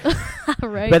here.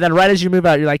 Right. But then right as you move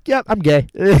out, you're like, yep, I'm gay.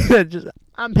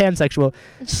 I'm pansexual.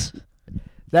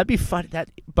 That'd be fun.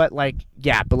 But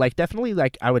definitely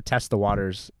like I would test the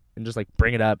waters and just like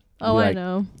bring it up. Oh, I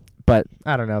know. But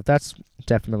I don't know. That's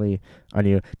definitely on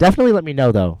you. Definitely let me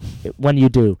know though when you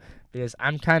do, because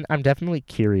I'm definitely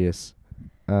curious.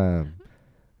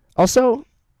 Also,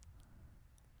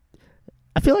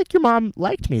 I feel like your mom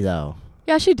liked me though.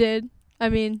 Yeah, she did. I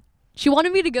mean, she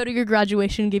wanted me to go to your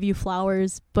graduation and give you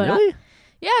flowers, but really?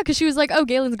 Yeah, because she was like, oh,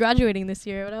 Galen's graduating this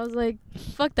year. But I was like,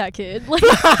 fuck that kid.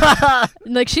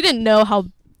 Like she didn't know how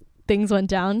things went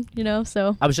down, you know,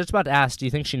 so. I was just about to ask, do you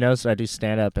think she knows that I do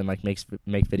stand-up and like make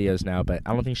videos now? But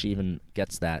I don't think she even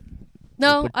gets that.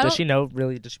 No, does she know,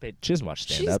 really? She doesn't watch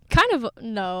stand-up. She's kind of,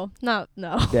 no.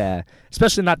 Yeah,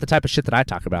 especially not the type of shit that I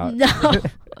talk about. No.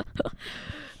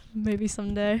 Maybe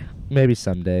someday.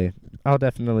 I'll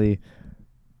definitely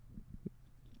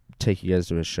take you guys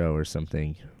to a show or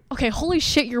something. Okay, holy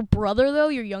shit, your brother, though?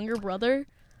 Your younger brother?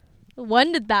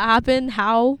 When did that happen?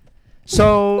 How?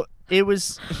 So, he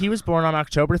was born on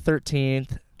October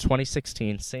 13th,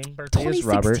 2016. Same birthday as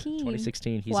Robert.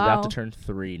 2016. He's about to turn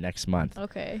 3 next month.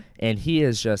 Okay. And he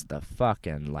is just the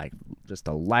fucking, like, just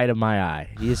the light of my eye.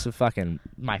 He is the fucking,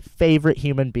 my favorite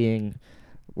human being,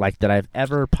 like, that I've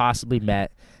ever possibly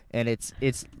met. And it's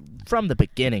from the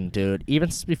beginning, dude.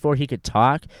 Even since before he could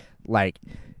talk, like,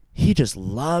 he just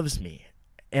loves me.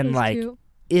 And like cute.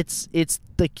 It's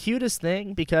the cutest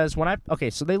thing, because when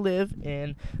so they live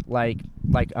in like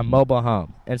a mobile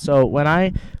home, and so when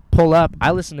I pull up,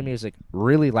 I listen to music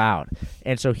really loud,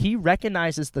 and so he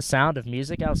recognizes the sound of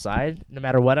music outside no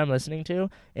matter what I'm listening to,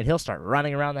 and he'll start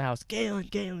running around the house. Galen.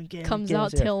 Comes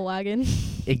out tail wagging.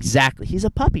 Exactly. He's a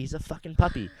puppy. He's a fucking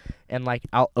puppy. And like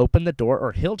I'll open the door,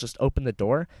 or he'll just open the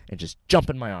door and just jump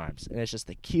in my arms, and it's just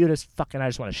the cutest fucking. I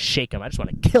just want to shake him. I just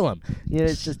want to kill him. You know,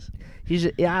 it's just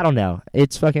I don't know.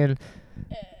 It's fucking.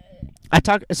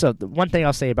 So the one thing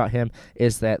I'll say about him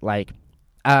is that like,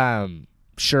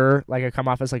 sure, like I come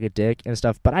off as like a dick and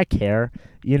stuff, but I care,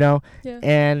 you know. Yeah.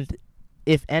 And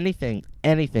if anything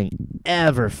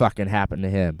ever fucking happened to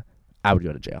him, I would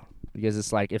go to jail, because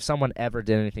it's like if someone ever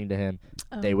did anything to him,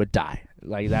 they would die.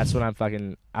 Like that's what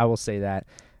I will say that.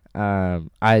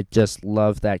 I just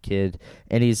love that kid,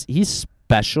 and he's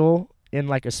special in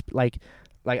like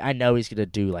like I know he's gonna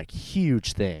do like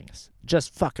huge things.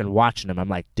 Just fucking watching him, I'm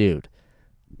like, dude,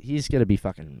 he's gonna be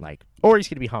fucking like, or he's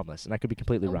gonna be homeless, and I could be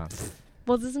completely wrong.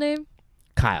 What's his name?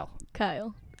 Kyle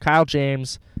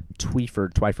James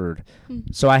Twyford.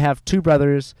 So I have 2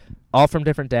 brothers, all from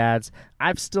different dads.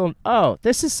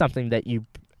 This is something that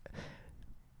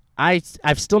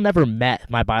I've still never met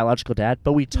my biological dad,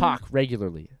 but we talk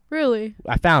regularly. Really?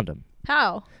 I found him.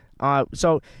 How?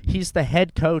 So he's the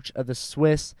head coach of the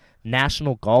Swiss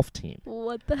national golf team.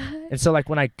 What the heck? And so like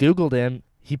when I Googled him,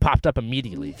 he popped up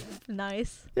immediately.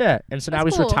 Nice. Yeah, and so now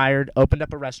That's he's cool. retired, opened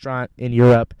up a restaurant in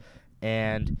Europe,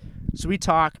 and so we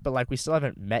talk, but like we still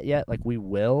haven't met yet. Like we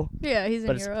will, Yeah, he's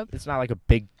but in Europe. it's not like a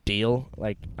big deal.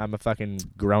 Like I'm a fucking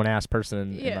grown ass person,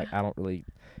 and Yeah. like I don't really.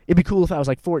 It'd be cool if I was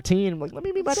like 14. I'm like, let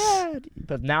me meet my dad.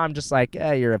 But now I'm just like,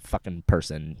 you're a fucking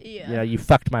person. Yeah. You know, you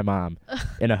fucked my mom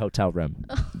in a hotel room.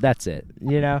 That's it.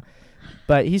 You know,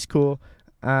 but he's cool.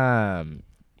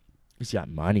 He's got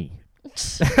money.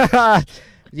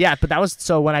 Yeah, but that was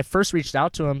so when I first reached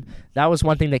out to him, that was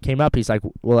one thing that came up. He's like,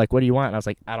 well, like, what do you want? And I was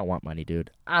like, I don't want money, dude.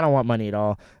 I don't want money at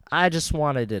all. I just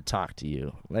wanted to talk to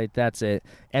you. Like, that's it.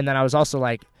 And then I was also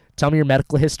like, tell me your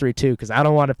medical history, too, because I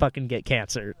don't want to fucking get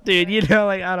cancer. Dude, you know,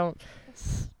 like, I don't.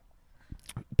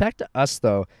 Back to us,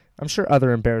 though. I'm sure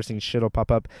other embarrassing shit will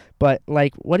pop up. But,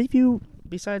 like, what have you,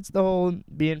 besides the whole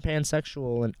being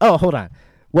pansexual and. Oh, hold on.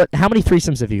 How many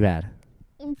threesomes have you had?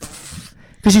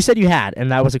 Because you said you had,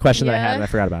 and that was a question that I had, and I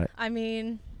forgot about it. I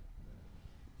mean,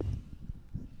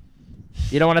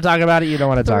 You don't want to talk about it? You don't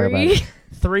want to talk about it.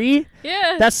 3?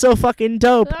 Yeah. That's so fucking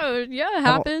dope. Oh, yeah, it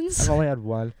happens. I've only had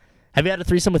 1. Have you had a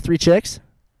threesome with 3 chicks?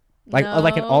 Like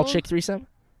an all-chick threesome?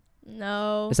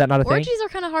 No. Is that not a thing? Orgies are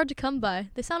kind of hard to come by.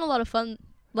 They sound a lot of fun.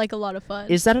 Like a lot of fun.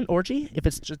 Is that an orgy? If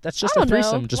it's that's just I a don't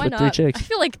threesome, know. just Why with not? 3 chicks. I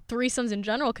feel like threesomes in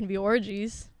general can be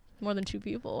orgies. More than 2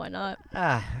 people. Why not?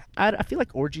 I feel like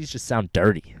orgies just sound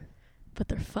dirty. But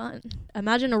they're fun.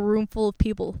 Imagine a room full of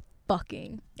people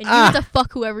fucking, and you get to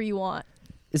fuck whoever you want.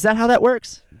 Is that how that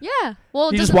works? Yeah.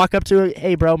 Well, You just walk up to it,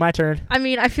 hey, bro, my turn. I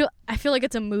mean, I feel like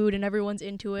it's a mood, and everyone's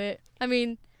into it. I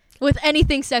mean, with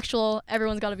anything sexual,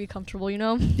 everyone's got to be comfortable, you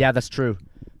know? Yeah, that's true.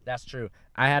 That's true.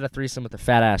 I had a threesome with a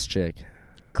fat-ass chick.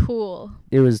 Cool.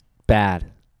 It was bad.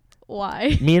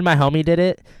 Why? Me and my homie did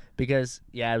it because,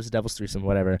 it was a devil's threesome,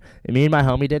 whatever. And me and my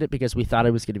homie did it because we thought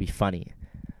it was going to be funny.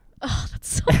 Oh,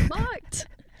 that's so fucked.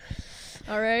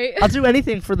 All right. I'll do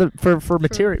anything for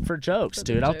material for jokes, for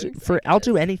dude. the I'll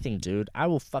do anything, dude. I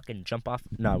will fucking jump off.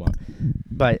 No, I won't.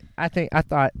 But I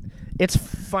thought it's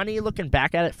funny looking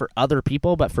back at it for other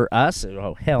people, but for us,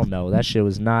 oh hell no, that shit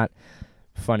was not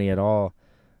funny at all.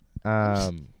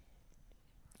 But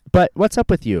what's up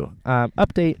with you?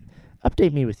 Update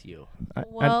me with you. I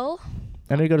know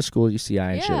you go to school at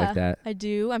UCI and shit like that. I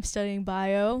do. I'm studying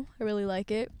bio. I really like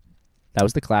it. That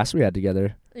was the class we had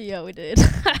together. Yeah, we did.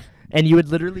 And you would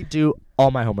literally do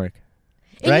all my homework.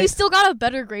 And right? you still got a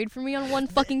better grade for me on one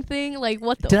fucking thing? Like,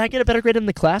 what the... Did I get a better grade in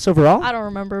the class overall? I don't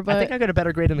remember, but... I think I got a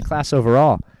better grade in the class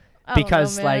overall. I don't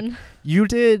Because, know, like, man. you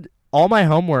did all my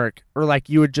homework, or, like,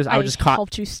 I would just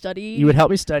helped you study. You would help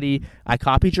me study. I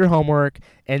copied your homework,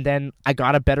 and then I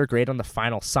got a better grade on the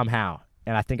final somehow.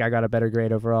 And I think I got a better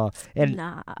grade overall. And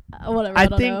Nah, whatever, I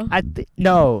don't know.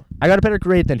 No, I got a better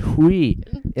grade than Hui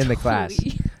in the class.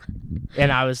 Hui.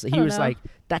 And he was like,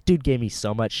 that dude gave me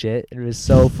so much shit. It was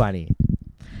so funny.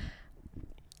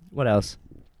 What else?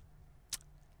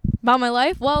 About my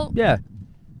life? Well, Yeah.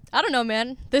 I don't know,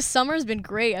 man. This summer's been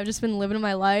great. I've just been living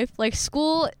my life. Like,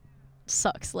 school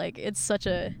sucks. Like, it's such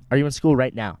a... Are you in school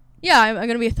right now? Yeah, I'm going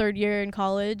to be a third year in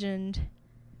college,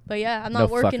 but yeah, I'm not No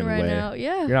working fucking right way. now.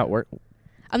 Yeah. You're not working?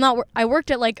 I'm not... I worked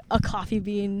at, like, a coffee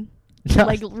bean,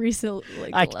 like,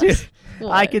 recently. Like,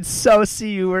 I could so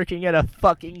see you working at a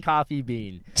fucking coffee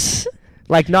bean.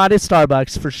 Like, not at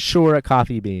Starbucks, for sure a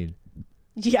coffee bean.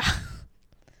 Yeah.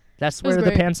 That's was where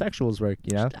the great. pansexuals work,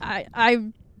 you know?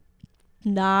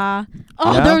 Nah.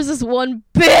 Oh, No? there was this one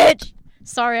bitch.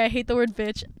 Sorry, I hate the word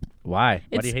bitch. Why?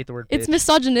 Why do you hate the word bitch? It's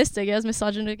misogynistic. It has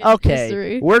misogynistic Okay,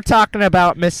 history. we're talking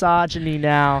about misogyny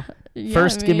now. Yeah,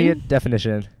 First, give me a man.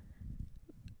 definition.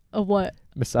 Of what?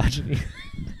 Misogyny.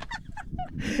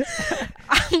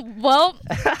 Well.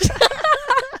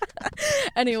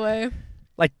 Anyway.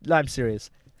 Like, I'm serious.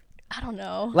 I don't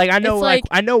know. Like, I know, It's like,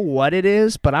 I know what it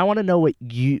is, but I want to know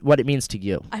what it means to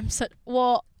you.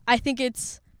 Well, I think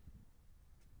it's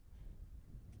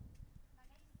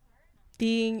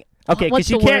being. Okay, what's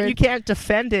because the word? you can't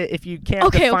defend it if you can't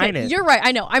Okay, define it. You're right.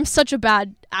 I know. I'm such a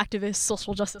bad activist,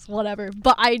 social justice, whatever.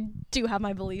 But I do have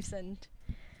my beliefs, and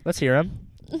Let's hear them.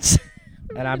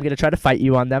 And I'm gonna try to fight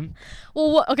you on them.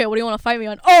 well, what do you want to fight me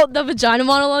on? Oh, the vagina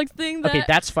monologue thing. Okay,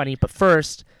 that's funny. But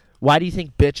first, why do you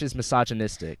think bitch is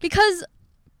misogynistic? Because,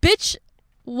 bitch,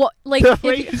 what like? The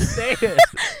way you say it.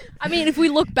 I mean, if we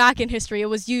look back in history, it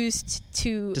was used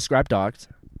to Describe dogs.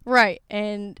 right,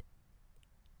 and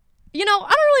I don't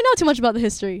really know too much about the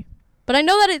history, but I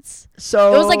know that it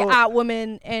was like at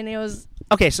women, and it was.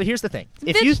 Okay, so here's the thing.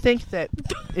 If you think that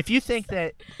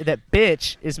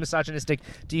bitch is misogynistic,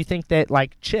 do you think that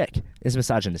like chick is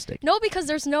misogynistic? No, because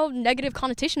there's no negative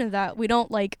connotation of that. We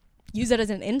don't like use it as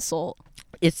an insult.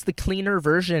 It's the cleaner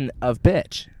version of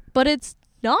bitch. But it's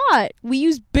not. We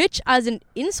use bitch as an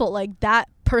insult, like that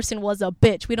person was a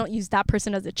bitch. We don't use that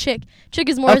person as a chick. Chick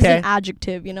is more as Okay. an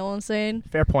adjective, you know what I'm saying?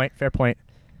 Fair point.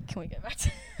 Can we get back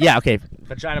to Yeah, okay.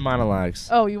 Vagina monologues.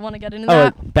 Oh, you want to get into Oh,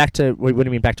 that? back to, what do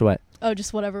you mean back to what? Oh,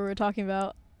 just whatever we're talking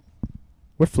about.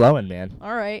 We're flowing, man.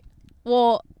 All right.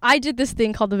 Well, I did this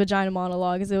thing called the Vagina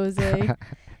Monologues. It was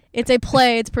it's a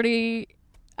play. It's pretty,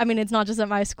 I mean, it's not just at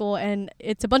my school, and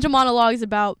it's a bunch of monologues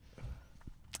about,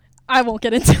 I won't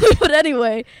get into it, but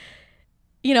anyway,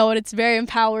 you know, and it's very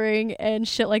empowering and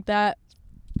shit like that.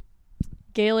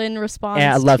 Galen responds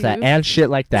And I love to, that. And shit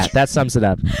like that. That sums it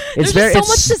up. It's There's very just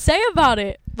so much to say about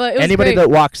it, but it was anybody great.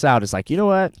 that walks out is like, you know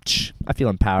what? I feel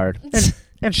empowered.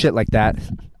 And shit like that.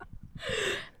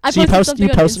 I So you something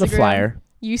on posted a Instagram. flyer.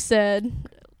 You said,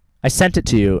 I sent it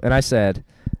to you, and I said,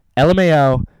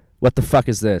 LMAO, what the fuck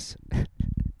is this?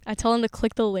 I tell him to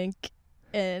click the link,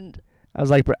 and I was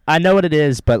like, "Bro, I know what it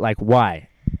is, but like, why?"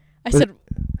 I said,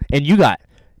 And you got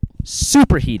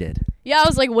super heated. yeah, I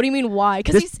was like, what do you mean why?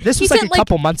 Because This he was like sent a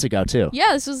couple months ago, too.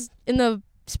 yeah, this was in the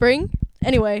spring.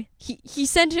 Anyway, he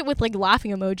sent it with like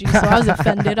laughing emojis, so I was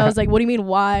offended. I was like, what do you mean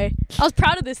why? I was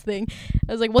proud of this thing.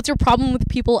 I was like, what's your problem with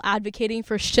people advocating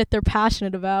for shit they're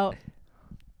passionate about?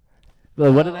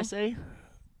 Well, what did I say?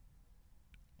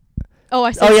 Oh,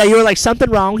 I said, Oh, yeah, you were like, something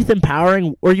wrong with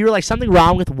empowering, or you were like, something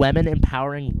wrong with women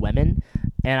empowering women.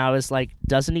 And I was like,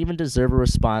 doesn't even deserve a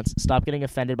response. Stop getting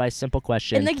offended by a simple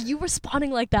question. and like you responding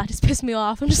like that just pissed me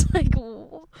off. I'm just like,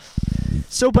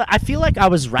 So, but I feel like I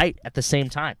was right at the same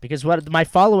time, because what my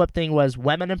follow-up thing was,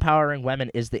 women empowering women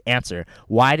is the answer.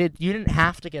 Why did you didn't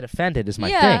have to get offended is my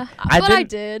yeah, thing. but I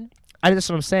did. That's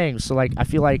what I'm saying. So like, I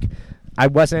feel like I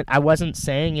wasn't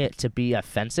saying it to be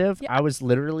offensive. Yeah. I was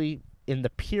literally in the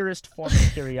purest form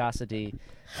of curiosity.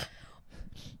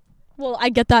 Well, I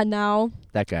get that now.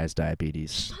 That guy's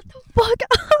diabetes. Shut the fuck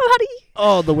up. How do you?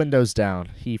 Oh, the window's down.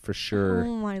 He for sure.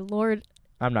 Oh my lord.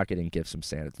 I'm not getting gifts from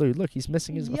Santa. Look, he's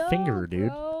missing his Yo, finger, dude.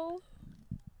 bro.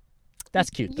 That's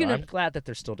cute, though. You know- I'm glad that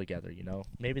they're still together, you know?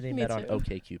 Maybe they Me met on too.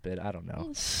 OkCupid. I don't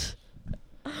know.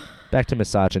 Back to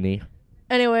misogyny.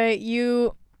 Anyway,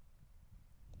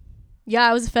 yeah,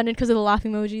 I was offended because of the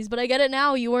laughing emojis, but I get it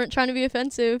now. You weren't trying to be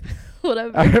offensive.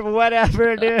 Whatever.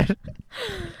 Whatever, dude.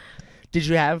 Did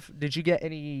you get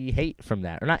any hate from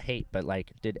that? Or not hate, but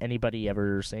like, did anybody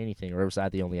ever say anything, or was I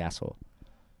the only asshole?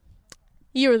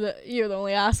 You're the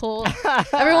only asshole.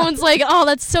 Everyone's like, "Oh,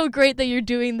 that's so great that you're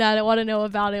doing that. I want to know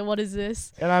about it. What is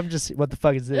this?" And I'm just, what the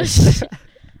fuck is this?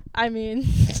 I mean,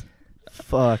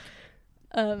 Fuck.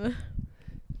 what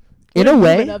In have a you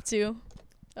way, been up to?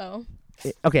 Oh,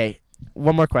 okay,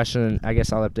 one more question. I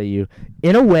guess I'll update you.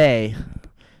 In a way,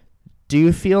 do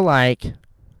you feel like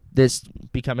this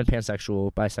becoming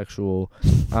pansexual,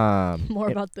 bisexual, more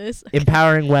about this.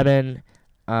 empowering women,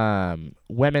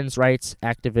 women's rights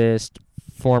activist,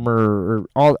 former,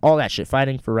 or all that shit,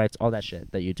 fighting for rights, all that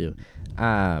shit that you do,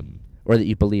 or that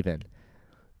you believe in,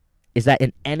 is that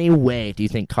in any way, do you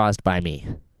think, caused by me?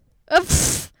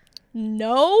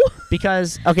 No.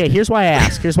 Because, okay, here's why I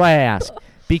ask.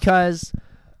 Because,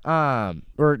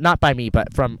 or not by me,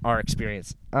 but from our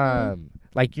experience.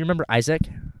 Like, you remember Isaac?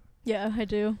 Yeah, I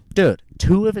do. Dude,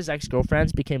 2 of his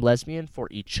ex-girlfriends became lesbian for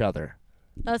each other.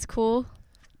 That's cool.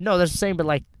 No, there's the same, but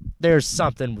like, there's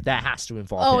something that has to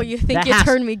involve Oh, him. you think That you has-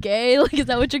 turned me gay? Like, is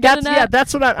that what you're That's getting at? yeah.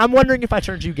 That's what I'm wondering if I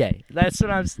turned you gay. That's what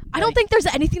I'm. I don't think there's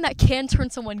anything that can turn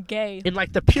someone gay in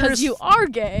like the because purest. you are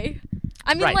gay.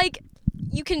 I mean, Right. like,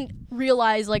 you can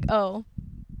realize, like, oh,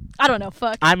 I don't know,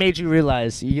 fuck. I made you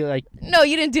realize you like. No,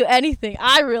 you didn't do anything.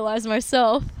 I realized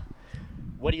myself.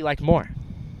 What do you like more,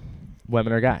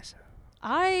 women or guys?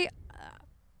 I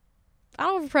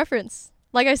don't have a preference.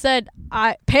 Like I said,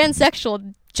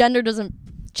 pansexual. Gender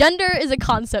is a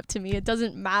concept to me. It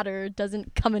doesn't matter. It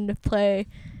doesn't come into play.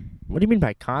 What do you mean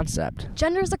by concept?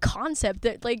 Gender is a concept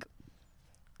that, like,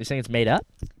 You're saying it's made up?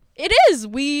 it is.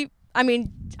 I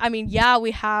mean, yeah,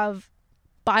 we have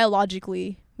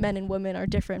biologically men and women are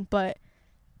different, but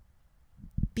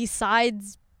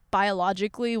besides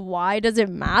biologically, why does it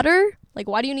matter? Like,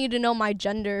 why do you need to know my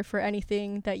gender for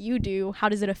anything that you do? How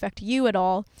does it affect you at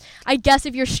all? I guess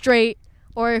if you're straight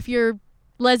or if you're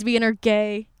lesbian or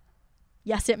gay,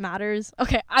 yes, it matters.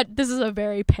 Okay, this is a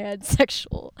very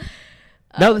pansexual.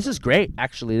 No, this is great.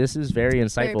 Actually, this is very Very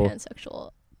insightful.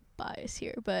 pansexual bias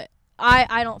here, but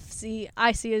I see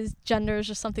as gender as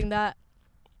just something that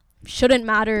shouldn't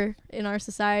matter in our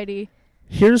society.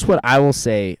 Here's what I will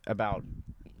say about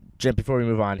Jim. Before we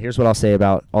move on, here's what I'll say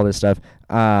about all this stuff.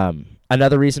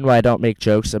 Another reason why I don't make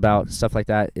jokes about stuff like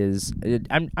that is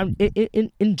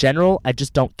in general, I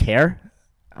just don't care.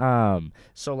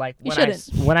 So like You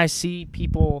when I see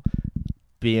people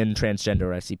being transgender,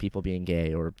 or I see people being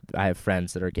gay, or I have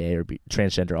friends that are gay or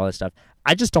transgender, all that stuff.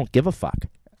 I just don't give a fuck.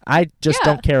 I just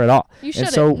don't care at all. You shouldn't.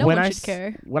 And so no when one I should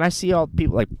care. when I see all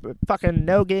people like fucking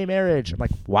no gay marriage, I'm like,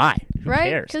 why? Who Right?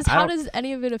 cares? Because how does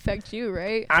any of it affect you,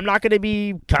 right? I'm not gonna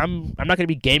be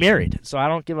gay married, so I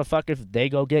don't give a fuck if they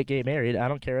go get gay married. I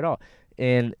don't care at all.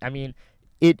 And I mean,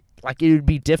 it would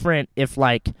be different if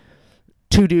like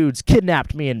 2 dudes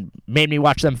kidnapped me and made me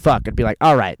watch them fuck. I'd be like,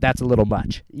 all right, that's a little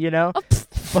much, you know?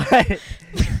 but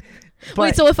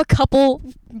Wait, so if a couple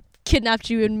kidnapped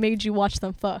you and made you watch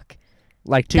them fuck,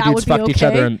 like 2 that dudes would be fucked each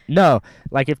okay? other and no,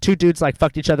 like if 2 dudes like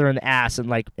fucked each other in the ass and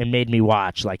like and made me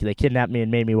watch, like they kidnapped me and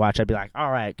made me watch, I'd be like,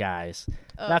 all right, guys,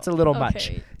 that's a little much.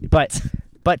 Okay.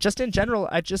 But just in general,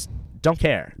 I just don't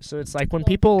care. So it's like when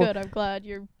people Good, I'm glad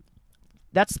you're.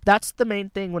 That's the main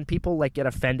thing when people like get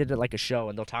offended at like a show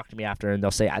and they'll talk to me after and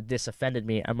they'll say this offended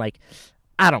me. I'm like,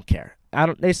 I don't care.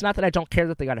 It's not that I don't care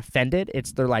that they got offended.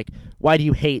 It's they're like, why do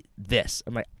you hate this?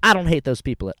 I'm like, I don't hate those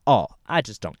people at all. I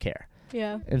just don't care.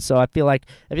 Yeah. And so I feel like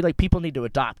people need to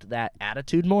adopt that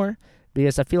attitude more,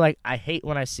 because I feel like I hate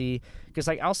when I see, because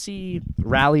like I'll see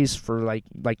rallies for like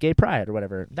gay pride or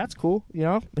whatever. That's cool, you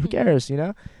know. Who cares, you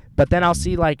know? But then I'll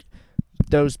see like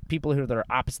those people that are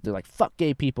opposite. They're like, fuck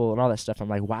gay people and all that stuff. I'm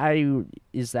like,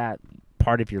 is that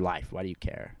part of your life? Why do you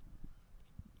care?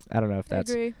 I don't know if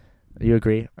that's. I agree. You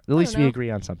agree? At least we know. agree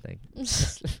on something.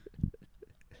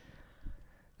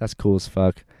 That's cool as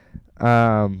fuck.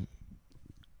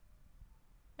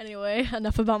 Anyway,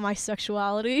 enough about my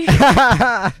sexuality.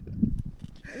 I'm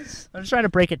just trying to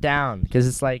break it down because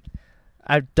it's like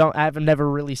I've never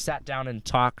really sat down and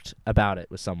talked about it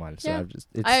with someone. So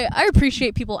Yeah. I I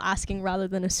appreciate people asking rather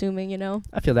than assuming, you know?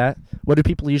 I feel that. What do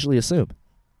people usually assume?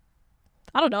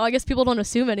 I don't know. I guess people don't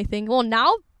assume anything. Well,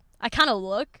 now I kind of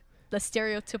look the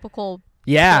stereotypical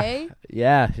Yeah. gay.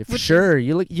 Yeah, for Which sure.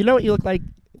 You know what you look like?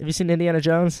 Have you seen Indiana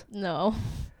Jones? No.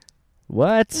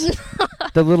 What?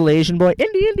 The little Asian boy?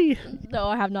 Indy. No,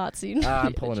 I have not seen.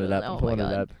 I'm pulling it up. Oh I'm pulling my it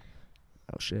God. up.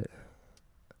 Oh, shit.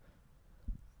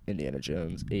 Indiana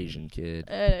Jones, Asian kid.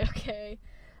 Okay.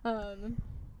 What are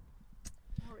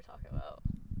we talking about?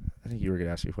 I think you were going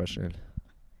to ask me a question.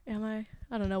 Am I?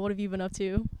 I don't know. What have you been up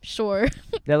to? Sure.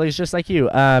 That looks just like you.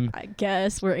 I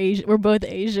guess we're Asian. We're both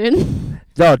Asian.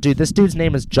 Oh, dude, this dude's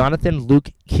name is Jonathan Luke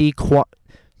Ki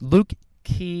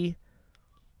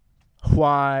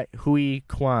Hui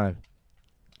Kwan.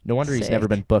 No wonder he's never Sick.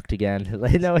 been booked again.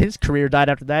 No, his career died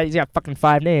after that. He's got fucking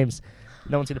 5 names.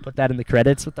 No one's gonna put that in the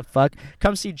credits. What the fuck?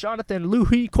 Come see Jonathan Lu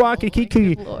Hui Kwan Oh my Kiki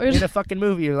good Lord. in a fucking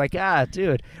movie. You're like,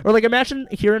 dude. Or like, imagine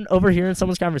overhearing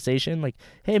someone's conversation. Like,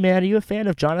 hey man, are you a fan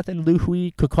of Jonathan Lu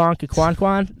Hui Kwan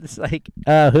Kwan? It's like,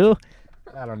 who?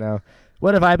 I don't know.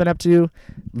 What have I been up to?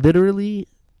 Literally,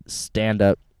 stand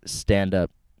up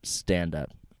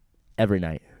every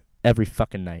night, every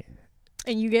fucking night.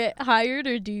 And you get hired,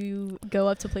 or do you go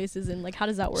up to places and like how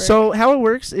does that work? So how it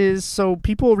works is,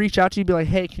 people will reach out to you, be like,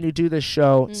 hey, can you do this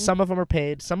show? Mm. Some of them are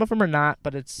paid, some of them are not,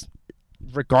 but it's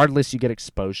regardless, you get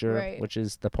exposure, Right. which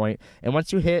is the point. And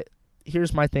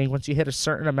here's my thing, once you hit a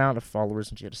certain amount of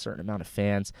followers, once you hit a certain amount of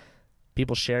fans,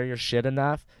 people share your shit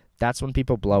enough, that's when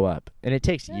people blow up. And it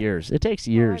takes years. It takes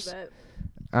years. Oh, I bet.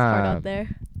 It's hard out there.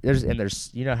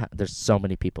 There's so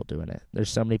many people doing it.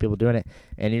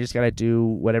 And you just gotta do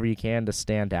whatever you can to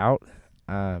stand out.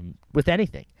 With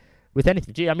anything.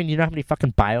 Gee, I mean, you know how many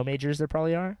fucking bio majors there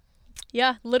probably are?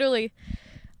 Yeah, literally.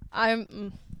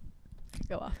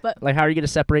 Go off, but Like, how are you gonna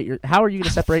separate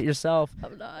yourself?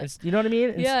 I'm not. You know what I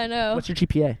mean? Yeah, I know. What's your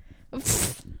GPA?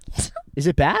 Is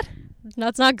it bad? No,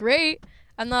 it's not great.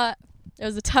 I'm not. It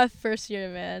was a tough first year,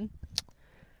 man.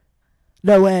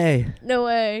 No way. No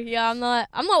way. Yeah, I'm not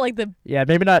like the. Yeah,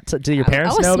 maybe not. Do your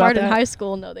parents I was know smart about in that? high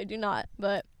school. No, they do not.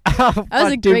 But Oh, I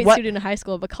was a fuck, dude, great what? student in high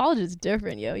school. But college is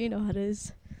different, yo. You know how it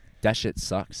is. That shit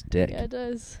sucks, dick. Yeah, it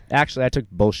does. Actually, I took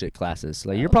bullshit classes.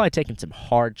 Like, you're Oh. probably taking some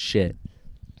hard shit.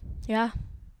 Yeah.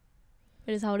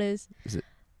 It is how it is. Is it?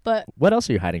 But What else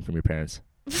are you hiding from your parents?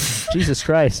 Jesus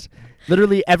Christ.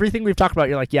 Literally everything we've talked about,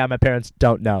 you're like, yeah, my parents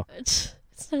don't know. it's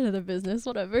none of their business.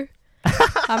 Whatever.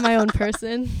 I'm my own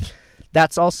person.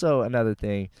 That's also another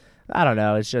thing. I don't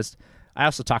know. It's just, I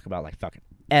also talk about like fucking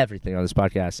everything on this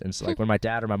podcast. And so like when my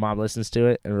dad or my mom listens to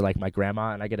it, or like my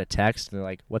grandma, and I get a text and they're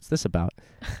like, what's this about?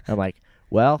 I'm like,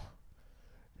 well,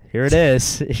 here it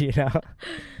is, you know?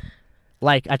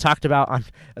 Like I talked about on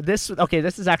this. Okay,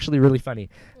 this is actually really funny.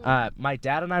 My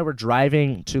dad and I were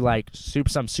driving to like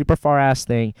some super far ass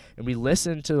thing, and we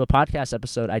listened to a podcast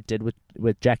episode I did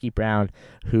with Jackie Brown,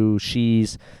 who she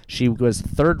was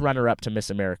 3rd runner up to Miss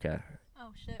America.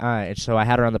 Oh shit. And so I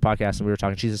had her on the podcast, and we were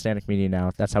talking. She's a stand-up comedian now.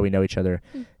 That's how we know each other.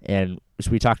 And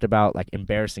we talked about like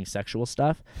embarrassing sexual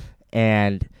stuff,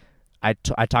 and I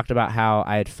talked about how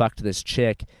I had fucked this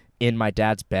chick in my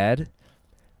dad's bed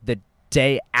the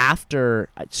day after.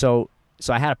 So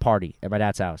I had a party at my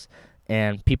dad's house,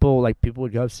 and people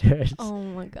would go upstairs Oh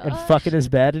my god. and fuck in his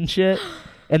bed and shit.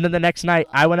 And then the next night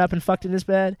I went up and fucked in his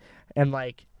bed, and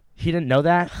like he didn't know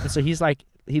that, and so he's like,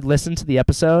 he listened to the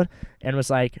episode and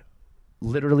was like,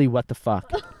 literally, what the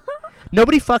fuck?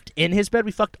 Nobody fucked in his bed.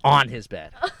 We fucked on his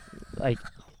bed. Like,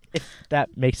 if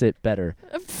that makes it better.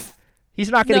 He's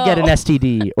not going to get an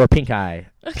STD or pink eye.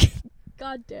 Okay.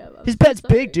 God damn. His bed's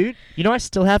big, dude. You know I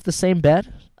still have the same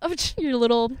bed? Oh, your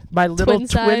little My little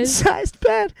twin-sized twin-sized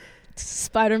bed.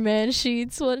 Spider-Man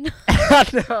sheets. What? No,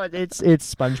 it's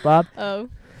SpongeBob. Oh.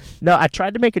 No, I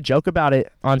tried to make a joke about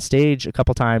it on stage a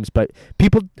couple times, but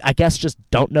people, I guess, just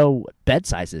don't know bed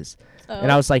sizes. Oh.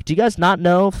 And I was like, do you guys not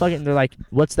know? Fucking, they're like,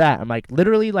 what's that? I'm like,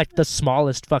 literally, like, the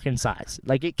smallest fucking size.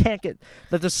 Like, it can't get,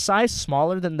 like, the size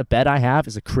smaller than the bed I have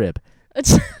is a crib.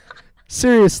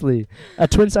 Seriously. A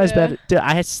twin-size bed. Dude,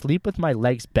 I sleep with my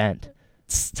legs bent.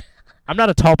 I'm not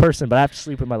a tall person, but I have to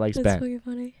sleep with my legs That's bent. fucking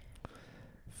funny.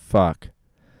 Fuck.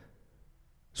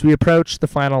 So we approach the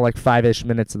final, like, 5-ish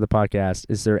minutes of the podcast.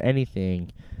 Is there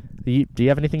anything, do you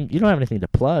have anything, you don't have anything to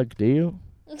plug, do you?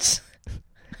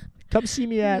 Come see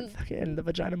me at fucking the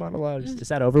Vagina Monologues. Is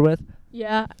that over with?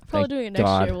 Yeah, probably Thank doing it next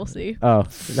God. year. We'll see. Oh,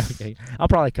 okay. I'll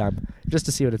probably come just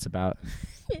to see what it's about.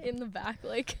 In the back,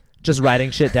 like. Just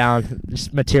writing shit down.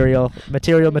 Just material. Do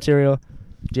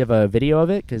you have a video of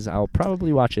it? Because I'll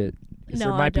probably watch it. 'Cause No,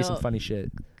 there I might be some don't. funny shit.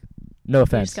 No You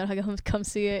offense. just gotta come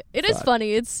see it. It is Fuck.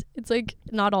 funny. It's like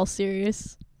not all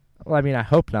serious. Well, I mean, I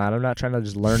hope not. I'm not trying to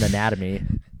just learn anatomy.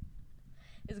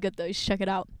 It's good though. You should check it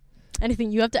out.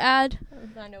 Anything you have to add?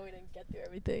 I know we didn't get through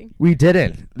everything. We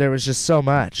didn't. There was just so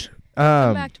much.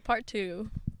 Come back to part 2.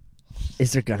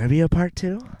 Is there gonna be a part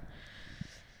 2?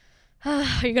 Are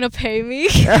you gonna pay me?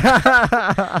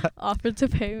 Offer to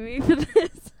pay me for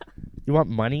this? You want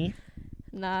money?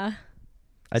 Nah.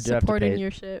 I do have to Supporting pay.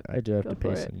 your shit. I do have Go to pay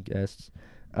for it. some guests.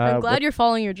 I'm glad what- you're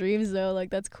following your dreams though. Like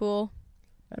that's cool.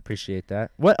 I appreciate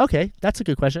that. What? Okay, that's a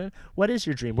good question. What is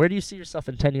your dream? Where do you see yourself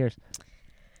in 10 years?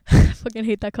 I fucking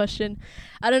hate that question.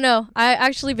 I don't know. I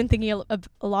actually been thinking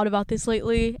a lot about this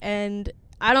lately, and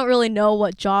I don't really know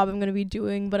what job I'm gonna be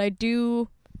doing, but I do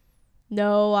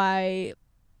know I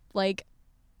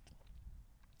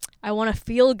want to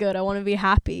feel good. I want to be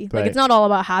happy. Like Right. it's not all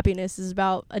about happiness. It's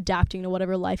about adapting to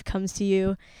whatever life comes to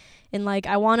you, and like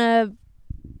I want to.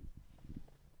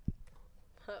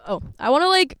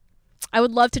 I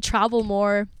would love to travel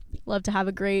more. Love to have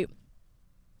a great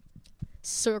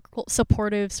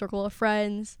supportive circle of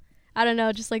friends. I don't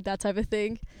know, just like that type of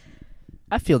thing.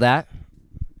 I feel that.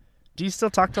 Do you still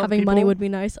talk to Having people? money would be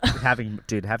nice. having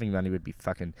money would be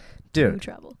fucking to dude.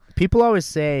 travel. People always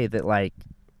say that, like,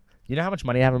 you know how much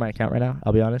money I have in my account right now?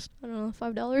 I'll be honest, I don't know,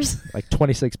 $5. like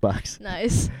 $26.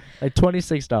 Nice. Like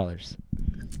 $26.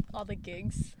 All the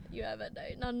gigs you have at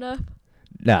night, not enough.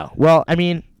 No, well, I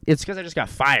mean, it's because I just got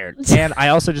fired, and I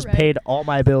also just Right. paid all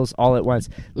my bills all at once.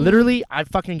 Literally, I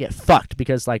fucking get fucked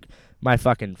because like my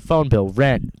fucking phone bill,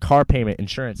 rent, car payment,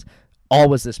 insurance, all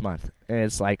was this month, and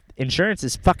it's like insurance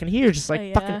is fucking here, just like Oh,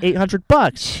 yeah. fucking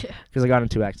 $800 because I got in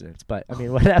 2 accidents. But I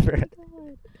mean, whatever.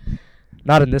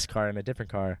 Not in this car, in a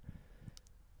different car.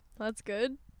 That's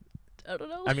good. I don't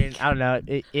know. I mean, I don't know.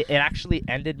 It actually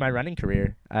ended my running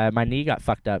career. My knee got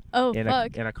fucked up oh in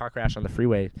fuck. a car crash on the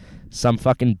freeway. Some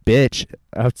fucking bitch.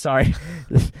 Oh, sorry.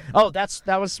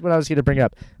 That was what I was gonna bring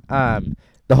up.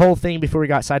 The whole thing before we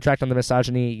got sidetracked on the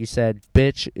misogyny, you said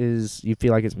bitch is, you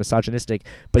feel like it's misogynistic,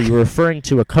 but you were referring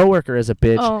to a coworker as a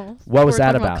bitch. Oh, What was we're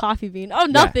that talking about? Coffee Bean. Oh,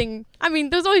 nothing. I mean,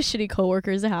 there's always shitty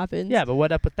coworkers. It happens. Yeah, but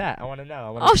what up with that? I want to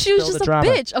know. Oh, she was just a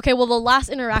bitch. Okay, well, the last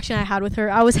interaction I had with her,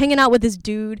 I was hanging out with this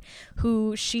dude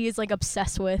who she is like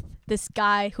obsessed with. This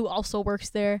guy who also works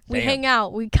there. We Damn. hang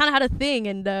out. We kind of had a thing,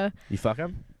 and You fuck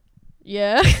him?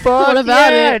 yeah. Fuck What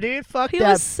about yeah, it? dude. Fuck He that.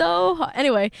 was so hot.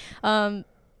 Anyway,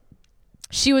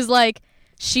 she was like,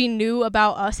 she knew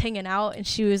about us hanging out, and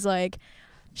she was like,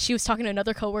 she was talking to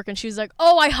another coworker, and she was like,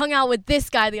 "Oh, I hung out with this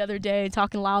guy the other day,"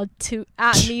 talking loud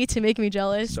at me to make me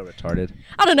jealous. So retarded.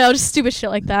 I don't know, just stupid shit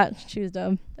like that. She was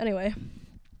dumb. Anyway,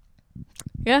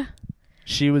 yeah.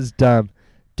 She was dumb.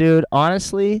 Dude,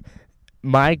 honestly,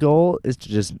 my goal is to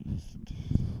just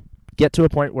get to a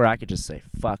point where I could just say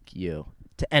fuck you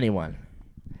to anyone.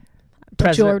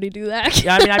 Don't you already do that?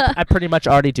 Yeah, I mean, I pretty much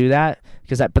already do that,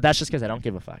 but that's just because I don't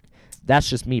give a fuck. That's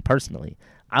just me personally.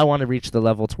 I want to reach the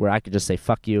level to where I could just say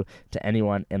fuck you to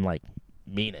anyone and, like,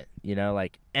 mean it. You know,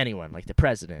 like, anyone. Like the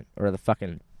president or the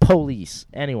fucking police.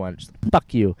 Anyone. Just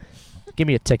fuck you. Give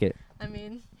me a ticket. I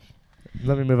mean,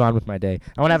 Let me move on with my day.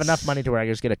 I want to have enough money to where I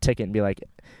can just get a ticket and be like,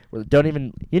 well, don't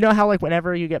even. You know how like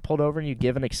whenever you get pulled over and you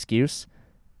give an excuse.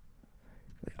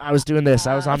 I was doing this.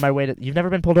 I was on my way to. You've never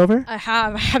been pulled over? I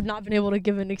have not been able to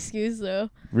give an excuse though.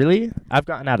 Really? I've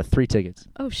gotten out of 3 tickets.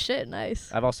 Oh shit,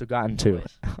 nice. I've also gotten 2.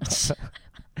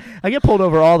 I get pulled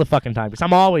over all the fucking time because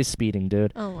I'm always speeding,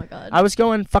 dude. Oh my god. I was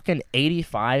going fucking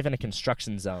 85 in a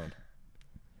construction zone.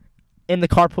 In the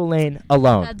carpool lane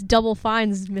alone. That's double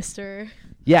fines, mister.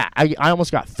 Yeah, I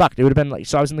almost got fucked. It would have been like,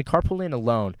 so I was in the carpool lane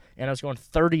alone, and I was going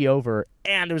 30 over,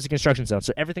 and it was a construction zone,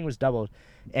 so everything was doubled.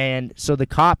 And so the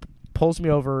cop pulls me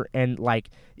over, and like,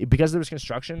 because there was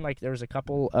construction, like there was a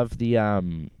couple of the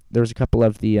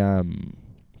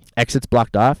exits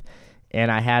blocked off, and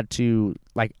I had to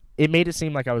like. It made it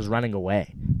seem like I was running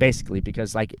away, basically,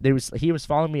 because like he was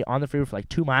following me on the freeway for like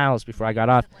 2 miles before I got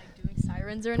off. Like doing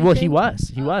sirens or anything? Well, he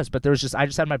was, but there was I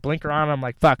just had my blinker on. And I'm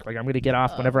like, fuck, like I'm gonna get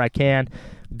off whenever I can.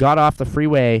 Got off the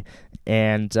freeway,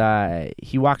 and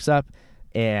he walks up,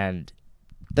 and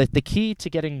the key to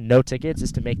getting no tickets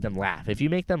is to make them laugh. If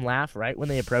you make them laugh right when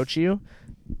they approach you,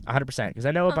 100%. Because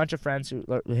I know a bunch of friends who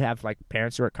have like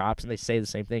parents who are cops, and they say the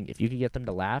same thing. If you can get them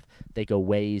to laugh, they go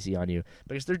way easy on you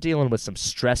because they're dealing with some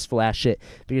stressful ass shit.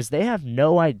 Because they have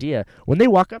no idea when they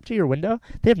walk up to your window,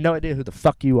 they have no idea who the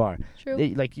fuck you are. True.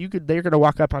 They're gonna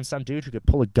walk up on some dude who could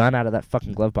pull a gun out of that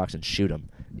fucking glove box and shoot him.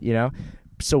 You know.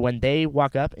 So when they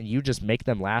walk up and you just make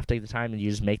them laugh, take the time and you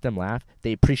just make them laugh,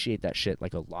 they appreciate that shit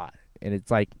like a lot. And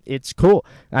it's like, it's cool.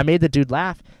 I made the dude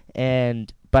laugh,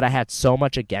 but I had so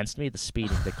much against me, the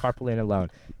speeding, the carpool lane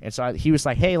alone. And so he was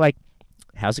like, hey, like,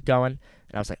 how's it going?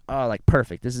 And I was like, oh, like,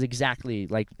 perfect. This is exactly,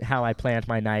 like, how I planned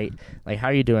my night. Like, how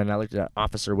are you doing? And I looked at the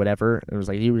officer, whatever, and it was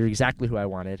like, you were exactly who I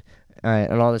wanted,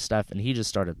 and all this stuff. And he just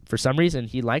started, for some reason,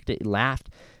 he liked it, he laughed,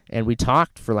 and we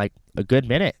talked for, like, a good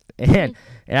minute. And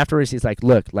afterwards, he's like,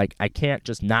 look, like, I can't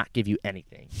just not give you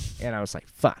anything. And I was like,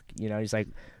 fuck. You know, he's like,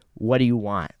 what do you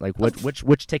want? Like,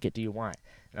 which ticket do you want?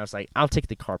 And I was like, I'll take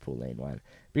the carpool lane one.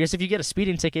 Because if you get a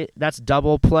speeding ticket, that's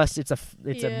double, plus it's a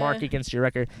mark against your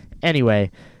record.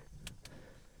 Anyway,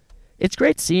 it's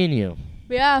great seeing you.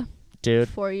 Yeah. Dude.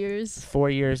 4 years. 4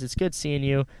 years. It's good seeing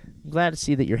you. I'm glad to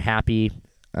see that you're happy.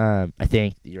 I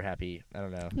think that you're happy. I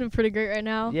don't know. I'm pretty great right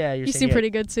now. Yeah, you seem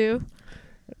pretty good too.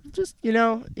 Just, you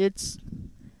know, it's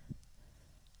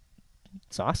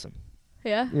awesome.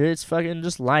 Yeah. It's fucking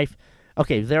just life.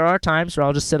 Okay, there are times where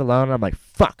I'll just sit alone and I'm like,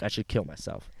 fuck, I should kill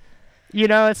myself. You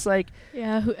know, it's like...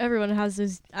 Yeah, everyone has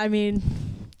those,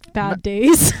 bad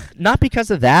days. Not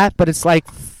because of that, but it's like,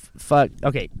 fuck.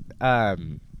 Okay,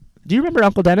 do you remember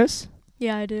Uncle Dennis?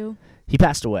 Yeah, I do. He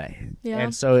passed away. Yeah.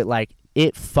 And so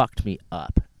it fucked me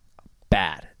up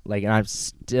bad. Like, and I'm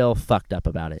still fucked up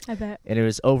about it. I bet. And it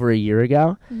was over a year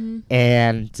ago. Mm-hmm.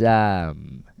 And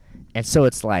so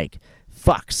it's like...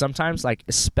 Fuck, sometimes, like,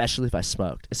 especially if I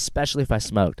smoked,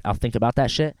 I'll think about that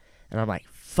shit, and I'm like,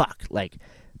 fuck, like,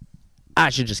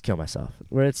 I should just kill myself.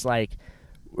 Where it's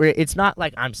not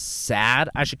like I'm sad,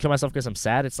 I should kill myself because I'm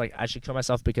sad, it's like I should kill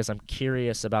myself because I'm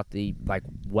curious about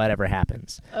whatever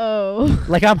happens. Oh.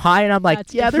 Like, I'm high, and I'm like,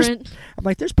 that's yeah, different.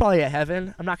 there's probably a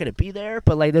heaven. I'm not going to be there,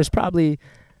 but, like, there's probably,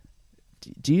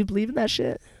 do you believe in that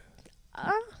shit?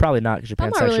 Probably not because you're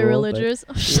pansexual. I'm not really religious.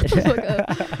 Shut the fuck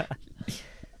up.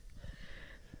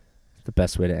 The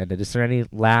best way to end it. Is there any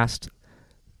last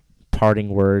parting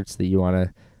words that you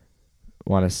want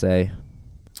to say?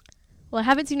 Well, I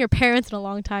haven't seen your parents in a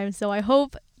long time, so I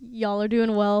hope y'all are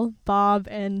doing well, Bob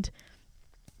and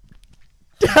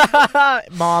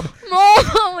Mom.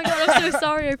 Oh my god, I'm so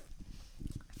sorry.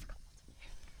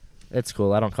 It's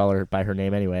cool. I don't call her by her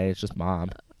name anyway. It's just Mom.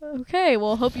 Okay,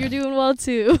 well, hope you're doing well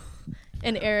too.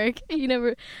 And Eric,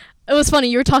 it was funny.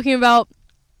 You were talking about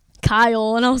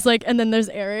Kyle, and I was like, and then there's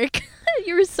Eric.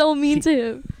 You were so mean to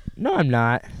him. No, I'm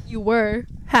not. You were.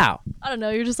 How? I don't know.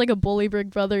 You're just like a bully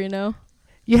big brother, you know?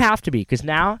 You have to be, because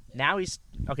now he's...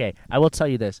 Okay, I will tell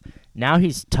you this. Now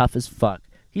he's tough as fuck.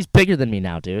 He's bigger than me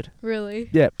now, dude. Really?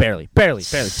 Yeah, barely.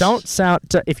 Don't sound...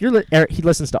 If you're... Eric, he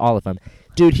listens to all of them.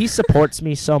 Dude, he supports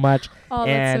me so much. Oh,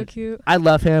 that's so cute. I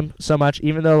love him so much,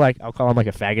 even though, like, I'll call him, like,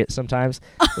 a faggot sometimes.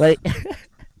 Like...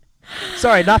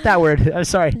 Sorry, not that word. I'm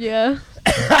sorry. Yeah.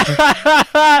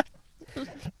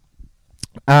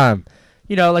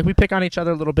 You know, like, we pick on each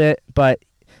other a little bit, but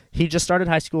he just started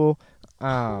high school.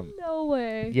 No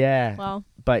way. Yeah. Wow.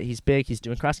 But he's big. He's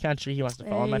doing cross country. He wants to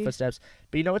follow in my footsteps.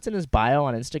 But you know what's in his bio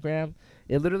on Instagram?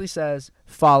 It literally says,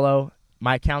 follow,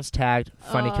 my account's tagged,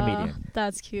 funny comedian.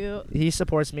 That's cute. He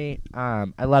supports me.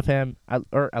 I love him. I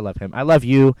love him. I love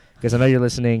you, because I know you're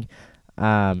listening.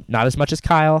 Not as much as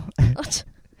Kyle.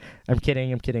 I'm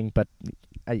kidding, but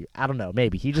I don't know,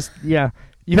 maybe. He just, yeah,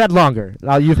 You've had longer.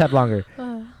 You've had longer.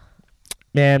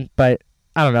 Man, but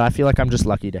I don't know. I feel like I'm just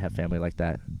lucky to have family like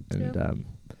that. And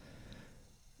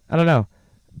I don't know.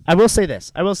 I will say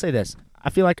this. I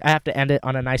feel like I have to end it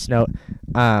on a nice note.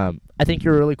 I think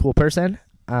you're a really cool person.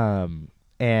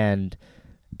 And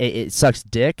it sucks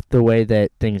dick the way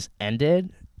that things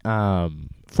ended 4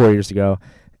 years ago.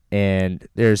 And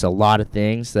there's a lot of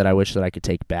things that I wish that I could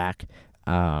take back.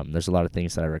 There's a lot of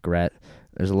things that I regret.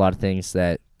 There's a lot of things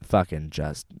that fucking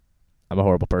just, I'm a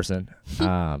horrible person.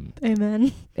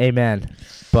 Amen. Amen.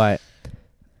 But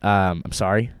I'm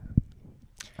sorry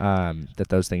that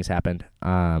those things happened.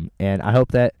 And I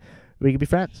hope that we can be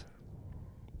friends.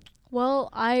 Well,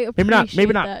 I appreciate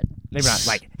maybe not. that. Maybe not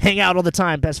like hang out all the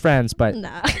time, best friends, but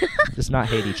Nah. just not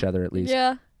hate each other at least.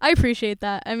 Yeah, I appreciate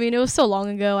that. I mean, it was so long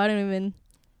ago. I don't even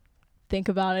think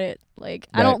about it. Like,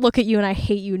 I Right. don't look at you and I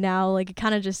hate you now. Like, it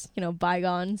kind of just,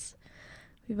 bygones.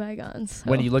 Be bygones.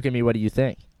 When so. you look at me, what do you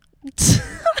think?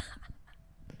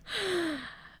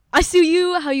 I see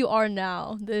you how you are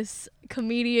now. This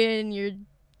comedian, you're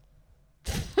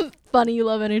funny, you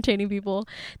love entertaining people.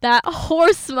 That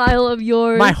horse smile of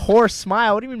yours. My horse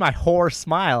smile? What do you mean my horse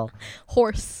smile?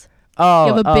 Horse. Oh,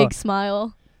 You have a big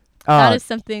smile. Oh, That is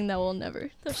something that will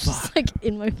never. That's just like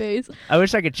in my face. I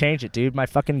wish I could change it, dude. My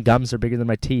fucking gums are bigger than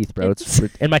my teeth, bro.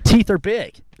 And my teeth are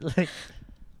big. Like,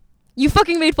 You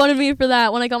fucking made fun of me for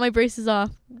that when I got my braces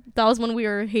off. That was when we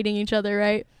were hating each other,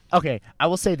 right? okay, I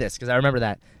will say this because I remember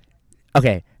that.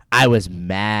 Okay, I was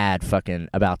mad fucking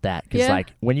about that because Yeah.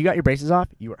 like when you got your braces off,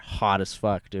 you were hot as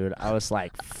fuck, dude. I was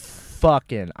like,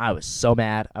 I was so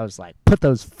mad. I was like, put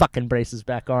those fucking braces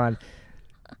back on,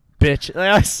 bitch. Like,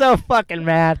 I was so fucking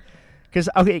mad because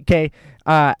okay.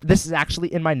 This is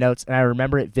actually in my notes, and I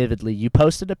remember it vividly. You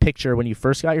posted a picture when you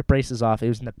first got your braces off. It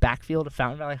was in the backfield of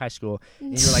Fountain Valley High School,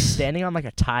 and you were like standing on like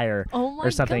a tire Oh my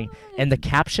or something, God. and the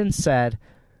caption said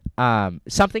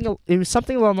something. It was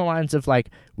something along the lines of like,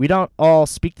 we don't all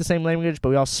speak the same language, but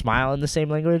we all smile in the same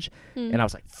language. Hmm. And I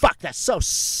was like, fuck, that's so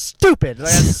stupid.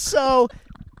 Like, that's so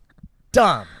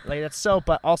dumb. Like, that's so,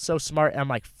 but also smart. And I'm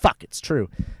like, fuck, it's true.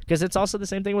 Because it's also the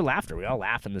same thing with laughter. We all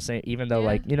laugh in the same, even though, Yeah.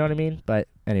 like, you know what I mean? But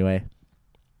anyway,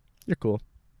 you're cool.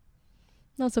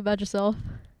 Not so bad yourself.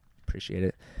 Appreciate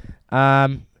it.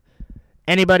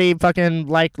 Anybody fucking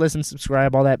like, listen,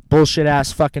 subscribe, all that bullshit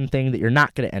ass fucking thing that you're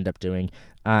not going to end up doing.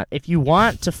 If you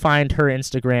want to find her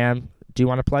Instagram, do you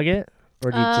want to plug it?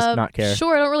 Or do you just not care?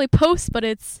 Sure, I don't really post, but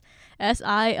it's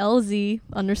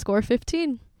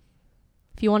SILZ_15.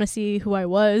 If you want to see who I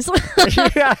was.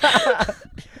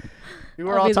 We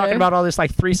were I'll all be talking there. about all this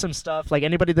like threesome stuff. Like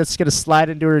anybody that's gonna slide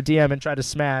into her DM and try to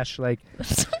smash, like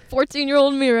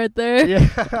 14-year-old me right there.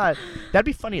 yeah, that'd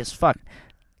be funny as fuck.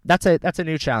 That's a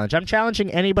new challenge. I'm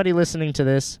challenging anybody listening to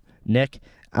this, Nick,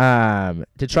 to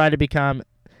try to become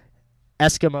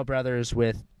Eskimo brothers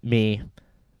with me.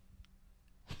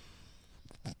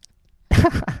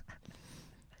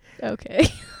 Okay.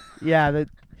 Yeah,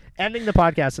 ending the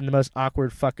podcast in the most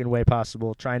awkward fucking way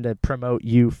possible, trying to promote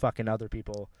you fucking other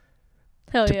people.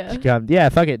 Hell to yeah. become, yeah,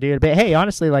 fuck it, dude. But hey,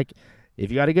 honestly, like, if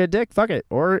you got a good dick, fuck it.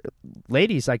 Or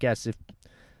ladies, I guess. If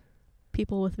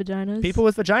People with vaginas. people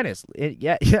with vaginas.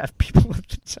 Yeah, people with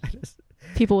vaginas.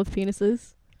 People with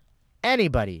penises.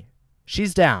 Anybody.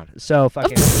 She's down. So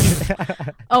fucking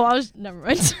Oh, I was. Never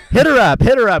mind. hit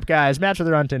her up, guys. Match with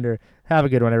her on Tinder. Have a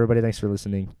good one, everybody. Thanks for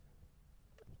listening.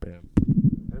 Boom.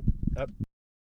 Up.